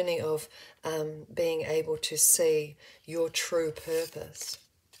a journey of being able to see your true purpose.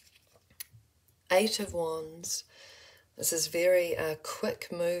 8 of Wands. This is very quick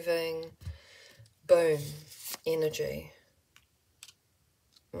moving, boom, energy.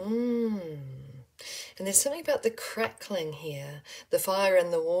 And there's something about the crackling here, the fire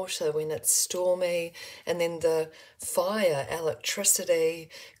in the water when it's stormy, and then the fire, electricity,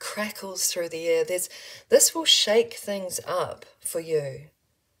 crackles through the air. This will shake things up for you.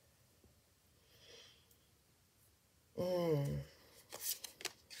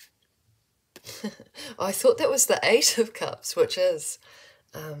 I thought that was the Eight of Cups, which is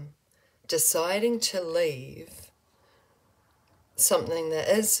deciding to leave something that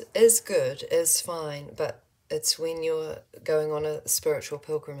is good, is fine, but it's when you're going on a spiritual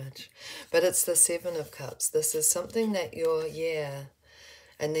pilgrimage. But it's the Seven of Cups. This is something that you're,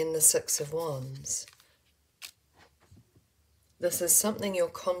 and then the Six of Wands. This is something you're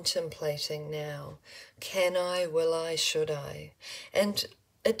contemplating now. Can I, will I, should I? And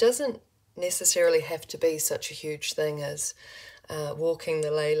it doesn't necessarily have to be such a huge thing as walking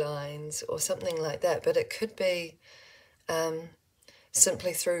the ley lines or something like that, but it could be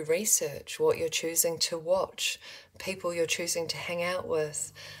simply through research, what you're choosing to watch, people you're choosing to hang out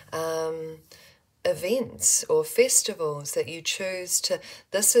with, events or festivals that you choose to.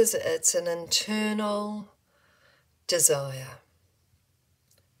 It's an internal desire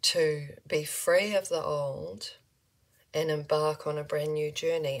to be free of the old and embark on a brand new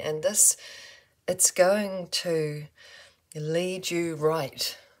journey. And it's going to lead you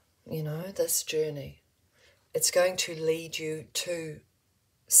right, this journey. It's going to lead you to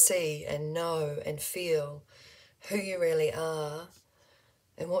see and know and feel who you really are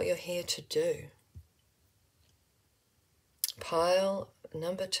and what you're here to do. Pile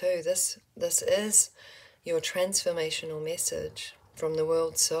number 2, this is your transformational message from the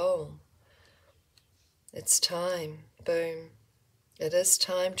world soul. It's time, boom. It is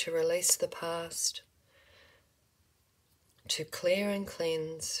time to release the past, to clear and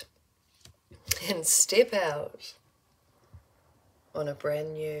cleanse, and step out on a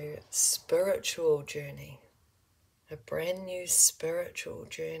brand new spiritual journey. A brand new spiritual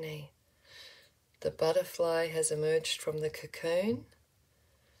journey. The butterfly has emerged from the cocoon,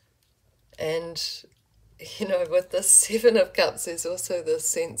 and with the Seven of Cups, there's also this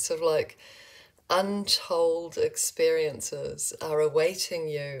sense of like untold experiences are awaiting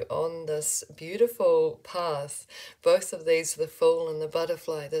you on this beautiful path. Both of these, the Fool and the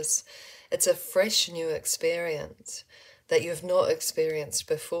butterfly, it's a fresh new experience that you've not experienced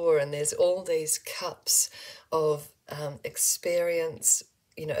before, and there's all these cups of experience,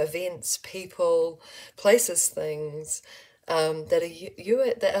 events, people, places, things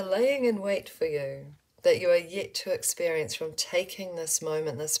that are laying in wait for you, that you are yet to experience from taking this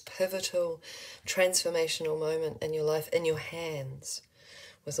moment, this pivotal, transformational moment in your life, in your hands,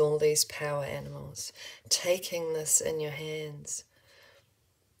 with all these power animals, taking this in your hands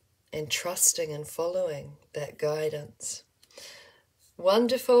and trusting and following that guidance.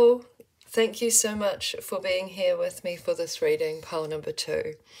 Wonderful. Thank you so much for being here with me for this reading, pile number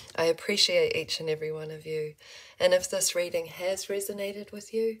 2. I appreciate each and every one of you. And if this reading has resonated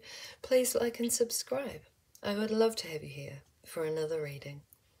with you, please like and subscribe. I would love to have you here for another reading.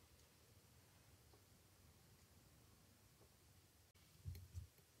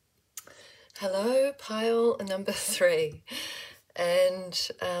 Hello, pile number 3. And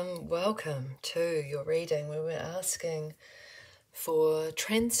welcome to your reading where we're asking for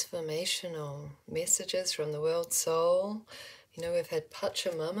transformational messages from the world soul. We've had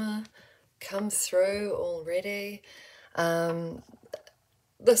Pachamama come through already.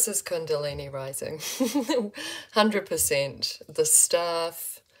 This is Kundalini rising. 100%. The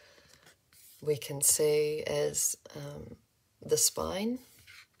staff we can see as the spine,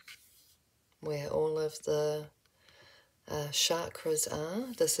 where all of the chakras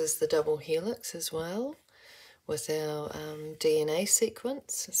are. This is the double helix as well, with our DNA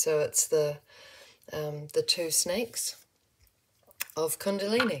sequence. So it's the 2 snakes of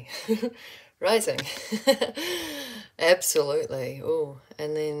Kundalini rising. Absolutely. Oh,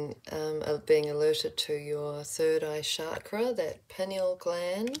 and then being alerted to your third eye chakra, that pineal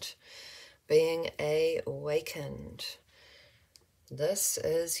gland, being awakened. This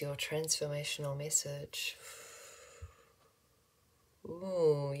is your transformational message.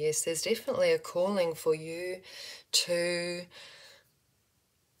 Ooh, yes, there's definitely a calling for you to,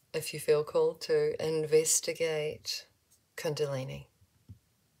 if you feel called to, investigate Kundalini.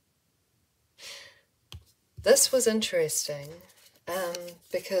 This was interesting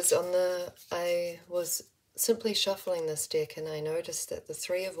because I was simply shuffling this deck and I noticed that the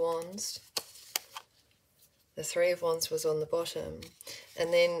Three of Wands was on the bottom,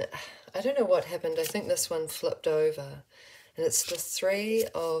 and then I don't know what happened. I think this one flipped over. And it's the Three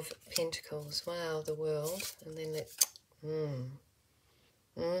of Pentacles. Wow, the World. And then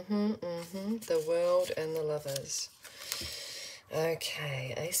The world and the lovers.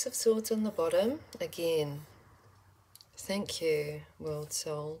 Okay, Ace of Swords on the bottom. Again, thank you, World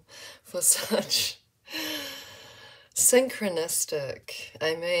Soul, for such synchronistic.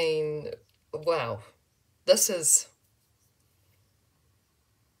 I mean, wow. This is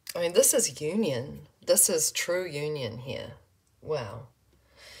union. This is true union here. Wow.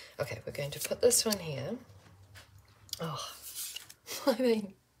 Okay, we're going to put this one here. Oh, I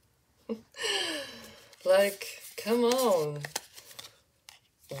mean, like, come on.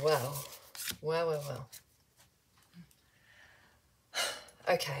 Wow. Wow, wow, wow.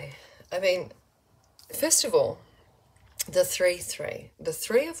 Okay, I mean, first of all, the 3-3. The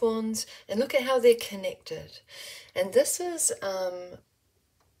Three of Wands, and look at how they're connected. And this is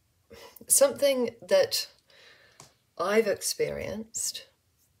something that I've experienced,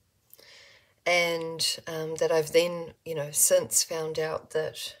 and that I've then, since found out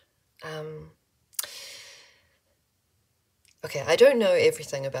that, okay, I don't know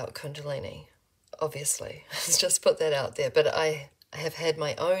everything about Kundalini, obviously. Let's just put that out there. But I have had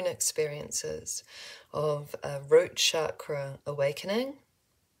my own experiences of root chakra awakening.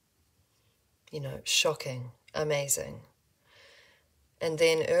 Shocking, amazing. And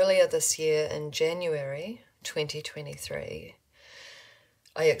then earlier this year in January 2023,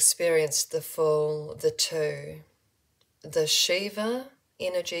 I experienced the two, the Shiva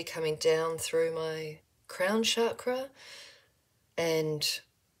energy coming down through my crown chakra and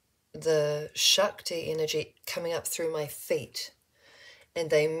the Shakti energy coming up through my feet. And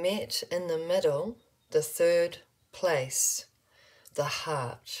they met in the middle, the third place, the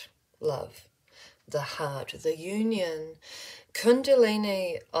heart, love, the heart, the union.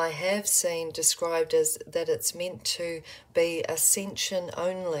 Kundalini, I have seen described as that it's meant to be ascension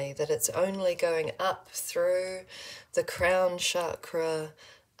only, that it's only going up through the crown chakra,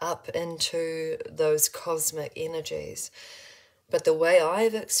 up into those cosmic energies. But the way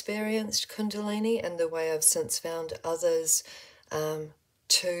I've experienced Kundalini, and the way I've since found others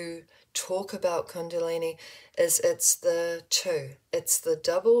to talk about Kundalini, is it's the two. It's the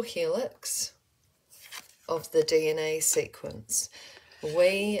double helix of the DNA sequence.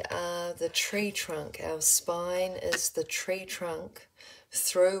 We are the tree trunk. Our spine is the tree trunk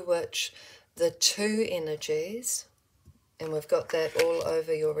through which the two energies, and we've got that all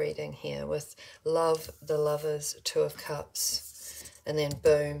over your reading here with love, the lovers, Two of Cups, and then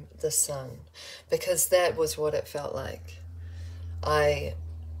boom, the sun. Because that was what it felt like. I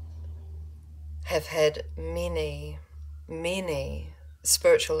have had many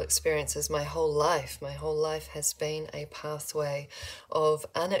spiritual experiences my whole life. My whole life has been a pathway of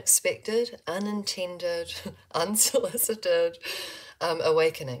unexpected, unintended, unsolicited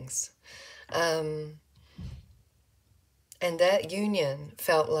awakenings. And that union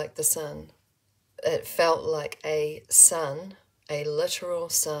felt like the sun. It felt like a sun, a literal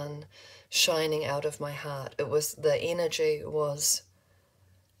sun, shining out of my heart. It was, the energy was,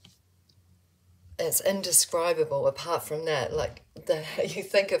 it's indescribable. Apart from that, like you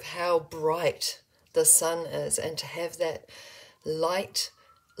think of how bright the sun is, and to have that light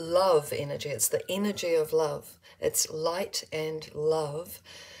love energy, it's the energy of love, it's light and love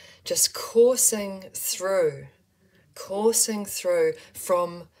just coursing through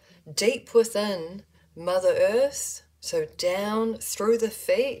from deep within Mother Earth, so down through the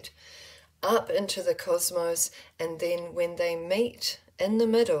feet, up into the cosmos, and then when they meet in the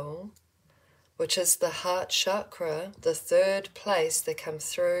middle, which is the heart chakra, the third place, they come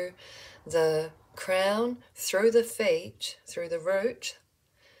through the crown, through the feet, through the root,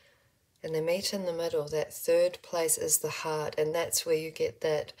 and they meet in the middle. That third place is the heart, and that's where you get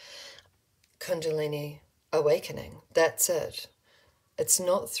that Kundalini awakening. That's it. It's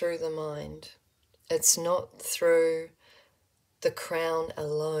not through the mind. It's not through the crown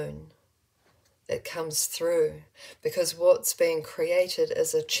alone. It comes through, because what's being created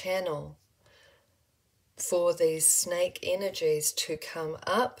is a channel for these snake energies to come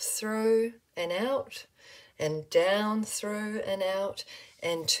up through and out, and down through and out,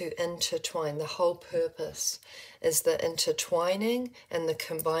 and to intertwine. The whole purpose is the intertwining and the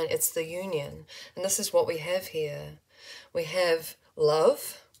combine. It's the union. And this is what we have here. We have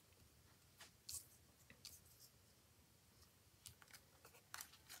love.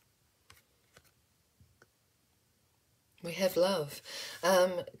 We have love.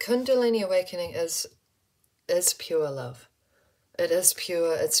 Kundalini awakening is pure love. It is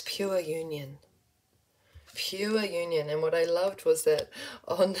pure, it's pure union. Pure union. And what I loved was that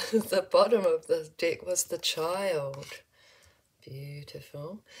on the bottom of the deck was the child.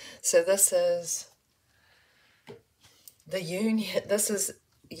 Beautiful. So this is The union, this is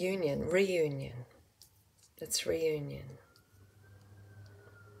union, reunion. It's reunion.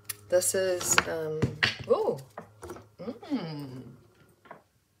 This is,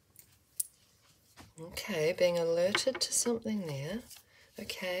 okay, being alerted to something there.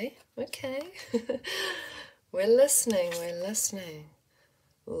 Okay, okay. We're listening, we're listening.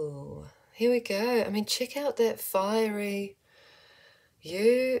 Ooh, here we go. I mean, check out that fiery,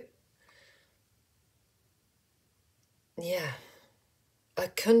 yeah, a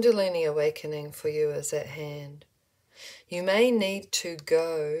Kundalini awakening for you is at hand. You may need to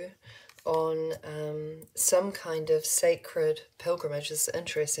go on some kind of sacred pilgrimage. It's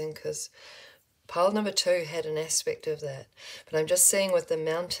interesting because pile number 2 had an aspect of that. But I'm just seeing with the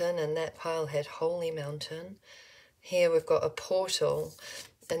mountain, and that pile had Holy Mountain. Here we've got a portal,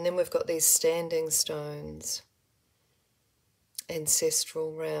 and then we've got these standing stones.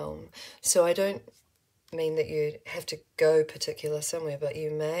 Ancestral realm. So I don't mean that you have to go particular somewhere, but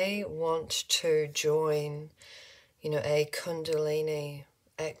you may want to join, you know, a Kundalini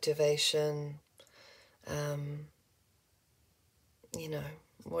activation, you know,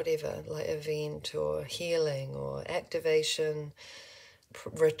 whatever, like event or healing or activation,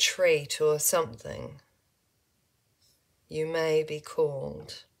 retreat or something. You may be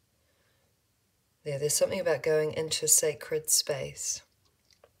called. There's something about going into sacred space.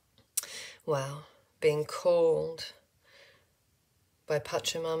 Wow, being called by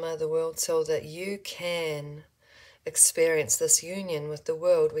Pachamama, the world soul, that you can experience this union with the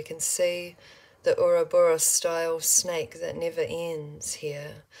world. We can see the Ouroboros style snake that never ends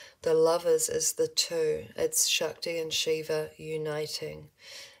here. The lovers is the two. It's Shakti and Shiva uniting.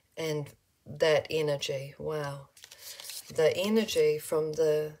 And that energy, wow. The energy from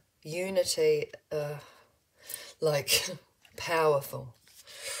the unity, like powerful.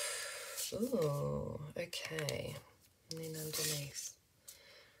 Ooh, okay. And then underneath.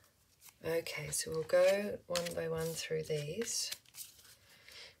 Okay, so we'll go one by one through these.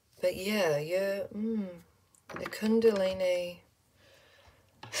 But yeah, the Kundalini.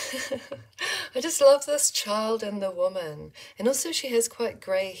 I just love this child and the woman. And also she has quite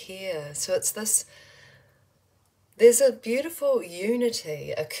grey hair. So it's this, there's a beautiful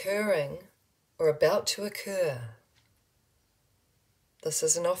unity occurring or about to occur. This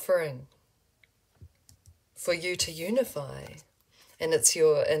is an offering for you to unify. And it's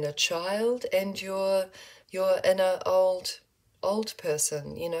your inner child and your inner old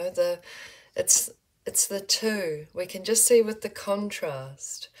person, you know, it's the two. We can just see with the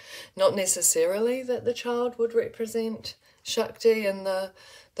contrast, not necessarily that the child would represent Shakti and the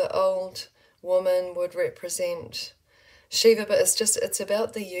old woman would represent Shiva, but it's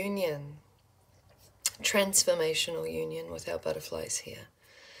about the union, transformational union with our butterflies here.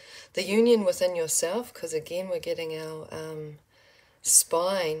 The union within yourself, because again we're getting our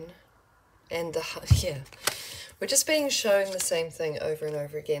spine and we're just being shown the same thing over and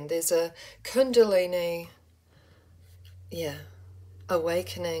over again. There's a Kundalini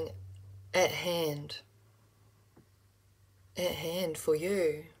awakening at hand for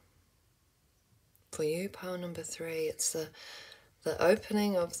you, pile number 3. It's the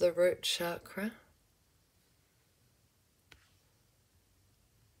opening of the root chakra,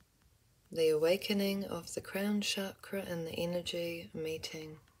 the awakening of the crown chakra, and the energy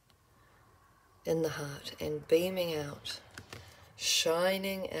meeting in the heart and beaming out,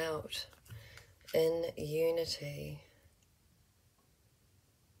 shining out in unity.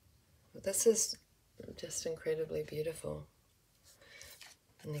 This is just incredibly beautiful.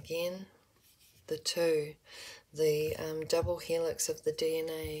 And again, the two, the double helix of the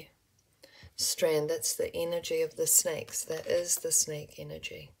DNA strand, that's the energy of the snakes. That is the snake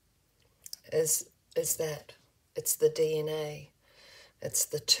energy. Is that. It's the DNA. It's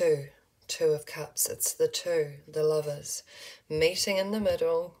the two of cups. It's the two, the lovers, meeting in the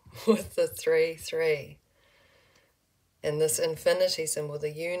middle with the 3-3. And this infinity symbol,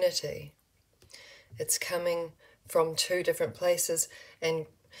 the unity. It's coming from 2 different places and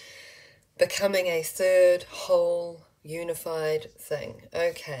becoming a third whole unified thing.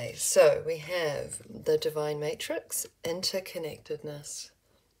 Okay, so we have the divine matrix, interconnectedness,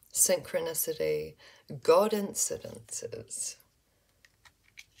 synchronicity, God incidences.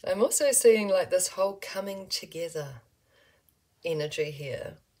 I'm also seeing like this whole coming together energy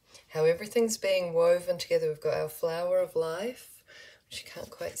here. How everything's being woven together. We've got our flower of life, which you can't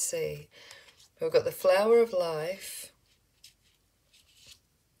quite see. We've got the flower of life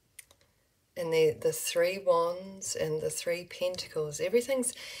and the 3 wands and the 3 pentacles.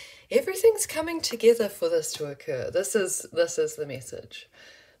 Everything's coming together for this to occur. This is the message.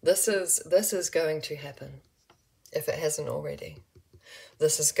 This is going to happen. if it hasn't already.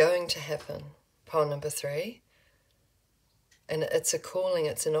 This is going to happen. Pile number 3. And it's a calling,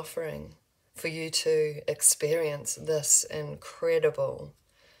 it's an offering for you to experience this incredible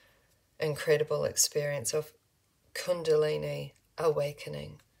experience of Kundalini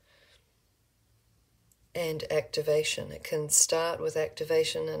awakening and activation. It can start with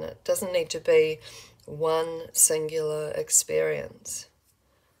activation, and it doesn't need to be one singular experience.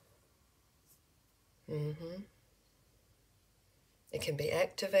 It can be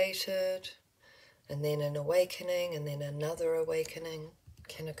activated, and then an awakening, and then another awakening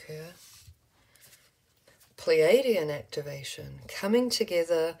can occur. Pleiadian activation, coming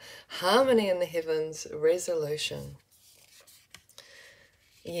together, harmony in the heavens, resolution.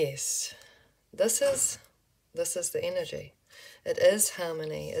 Yes, this is the energy. It is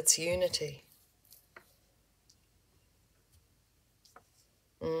harmony, it's unity.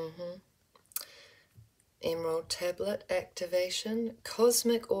 Emerald tablet activation,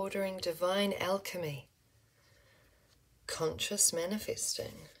 cosmic ordering, divine alchemy, conscious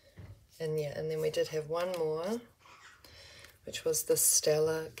manifesting. And then we did have one more, which was the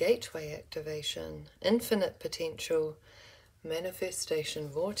stellar gateway activation, infinite potential, manifestation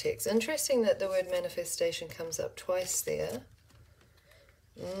vortex. Interesting that the word manifestation comes up twice there.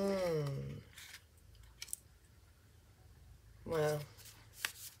 Wow.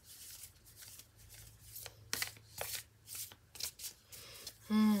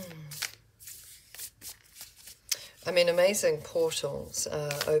 I mean, amazing portals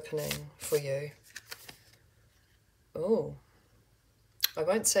are opening for you. Oh, I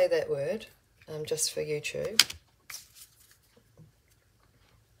won't say that word, just for YouTube.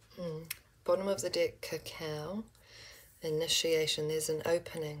 Bottom of the deck, cacao, initiation. There's an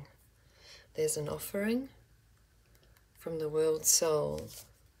opening. There's an offering from the world soul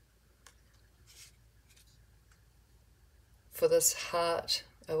for this heart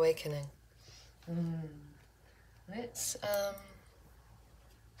awakening. Let's oh,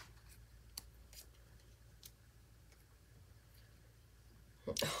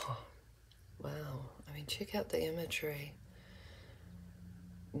 wow. I mean, check out the imagery.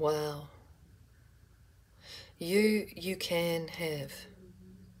 Wow. You can have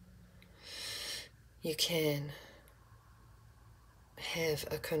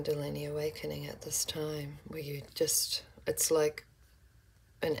a Kundalini awakening at this time where you just, it's like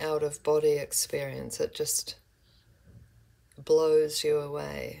an out-of-body experience. It just blows you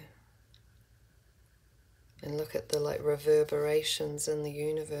away. And look at the reverberations in the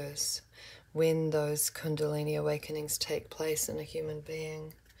universe when those Kundalini awakenings take place in a human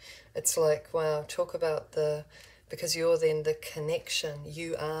being. It's like, wow, talk about because you're then the connection,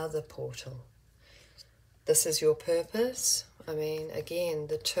 you are the portal. This is your purpose. I mean, again,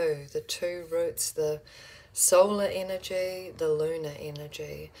 the two roots, the solar energy, the lunar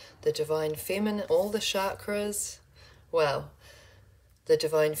energy, the divine feminine, all the chakras. Wow. The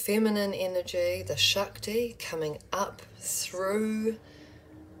divine feminine energy, the Shakti, coming up through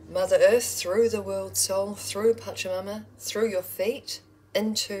Mother Earth, through the world soul, through Pachamama, through your feet,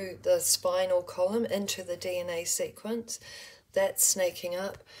 into the spinal column, into the DNA sequence. That's snaking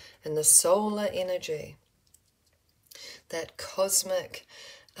up. And the solar energy, that cosmic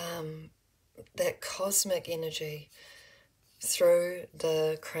energy through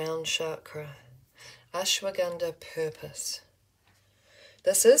the crown chakra. Ashwagandha purpose.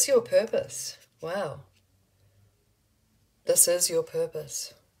 This is your purpose. Wow. This is your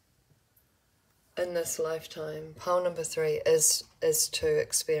purpose in this lifetime. Pile number 3 is to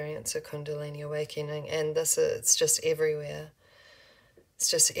experience a Kundalini awakening, and it's just everywhere. It's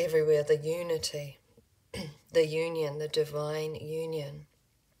just everywhere. The unity, the union, the divine union.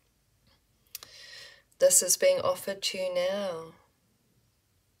 This is being offered to you now.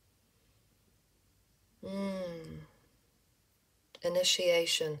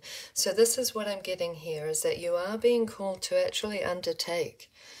 Initiation. So this is what I'm getting here, is that you are being called to actually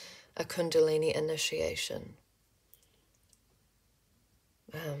undertake a Kundalini initiation.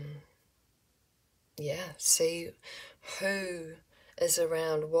 See who is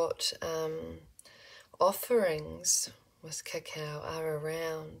around, what offerings with cacao are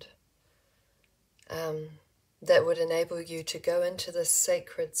around that would enable you to go into this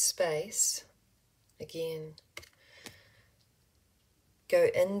sacred space again. Go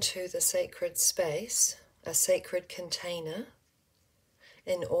into the sacred space, a sacred container,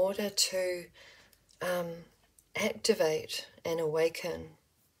 in order to activate and awaken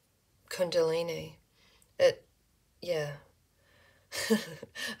Kundalini. I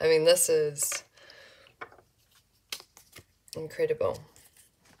mean, this is incredible.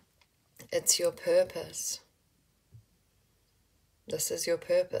 It's your purpose. This is your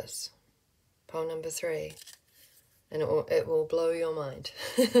purpose. Pole number 3. And it will blow your mind.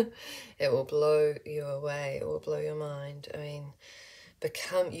 It will blow you away. It will blow your mind. I mean,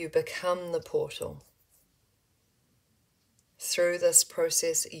 you become the portal. Through this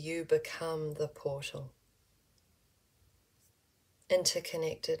process, you become the portal.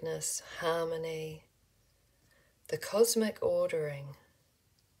 Interconnectedness, harmony, the cosmic ordering,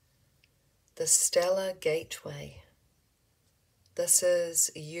 the stellar gateway. This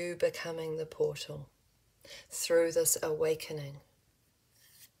is you becoming the portal through this awakening.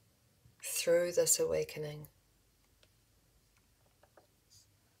 Through this awakening,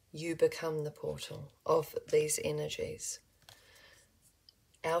 you become the portal of these energies.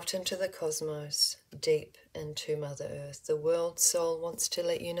 Out into the cosmos, deep into Mother Earth. The world soul wants to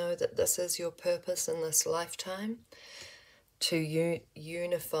let you know that this is your purpose in this lifetime, to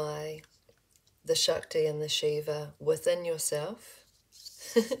unify the Shakti and the Shiva within yourself,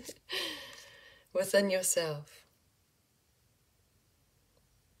 within yourself,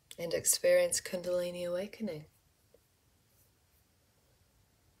 and experience Kundalini awakening.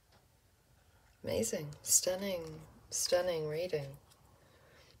 Amazing, stunning, stunning reading.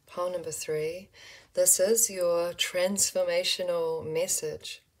 Pole number 3, this is your transformational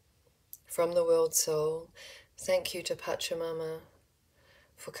message from the World Soul. Thank you to Pachamama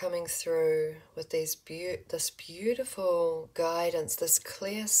for coming through with this beautiful guidance, this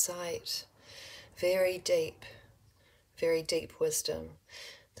clear sight, very deep wisdom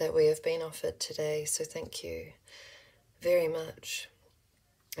that we have been offered today. So thank you very much.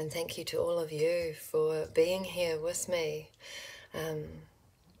 And thank you to all of you for being here with me.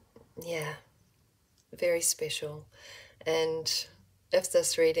 Yeah, very special. And if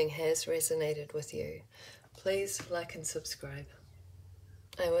this reading has resonated with you, please like and subscribe.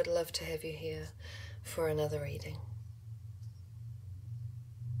 I would love to have you here for another reading.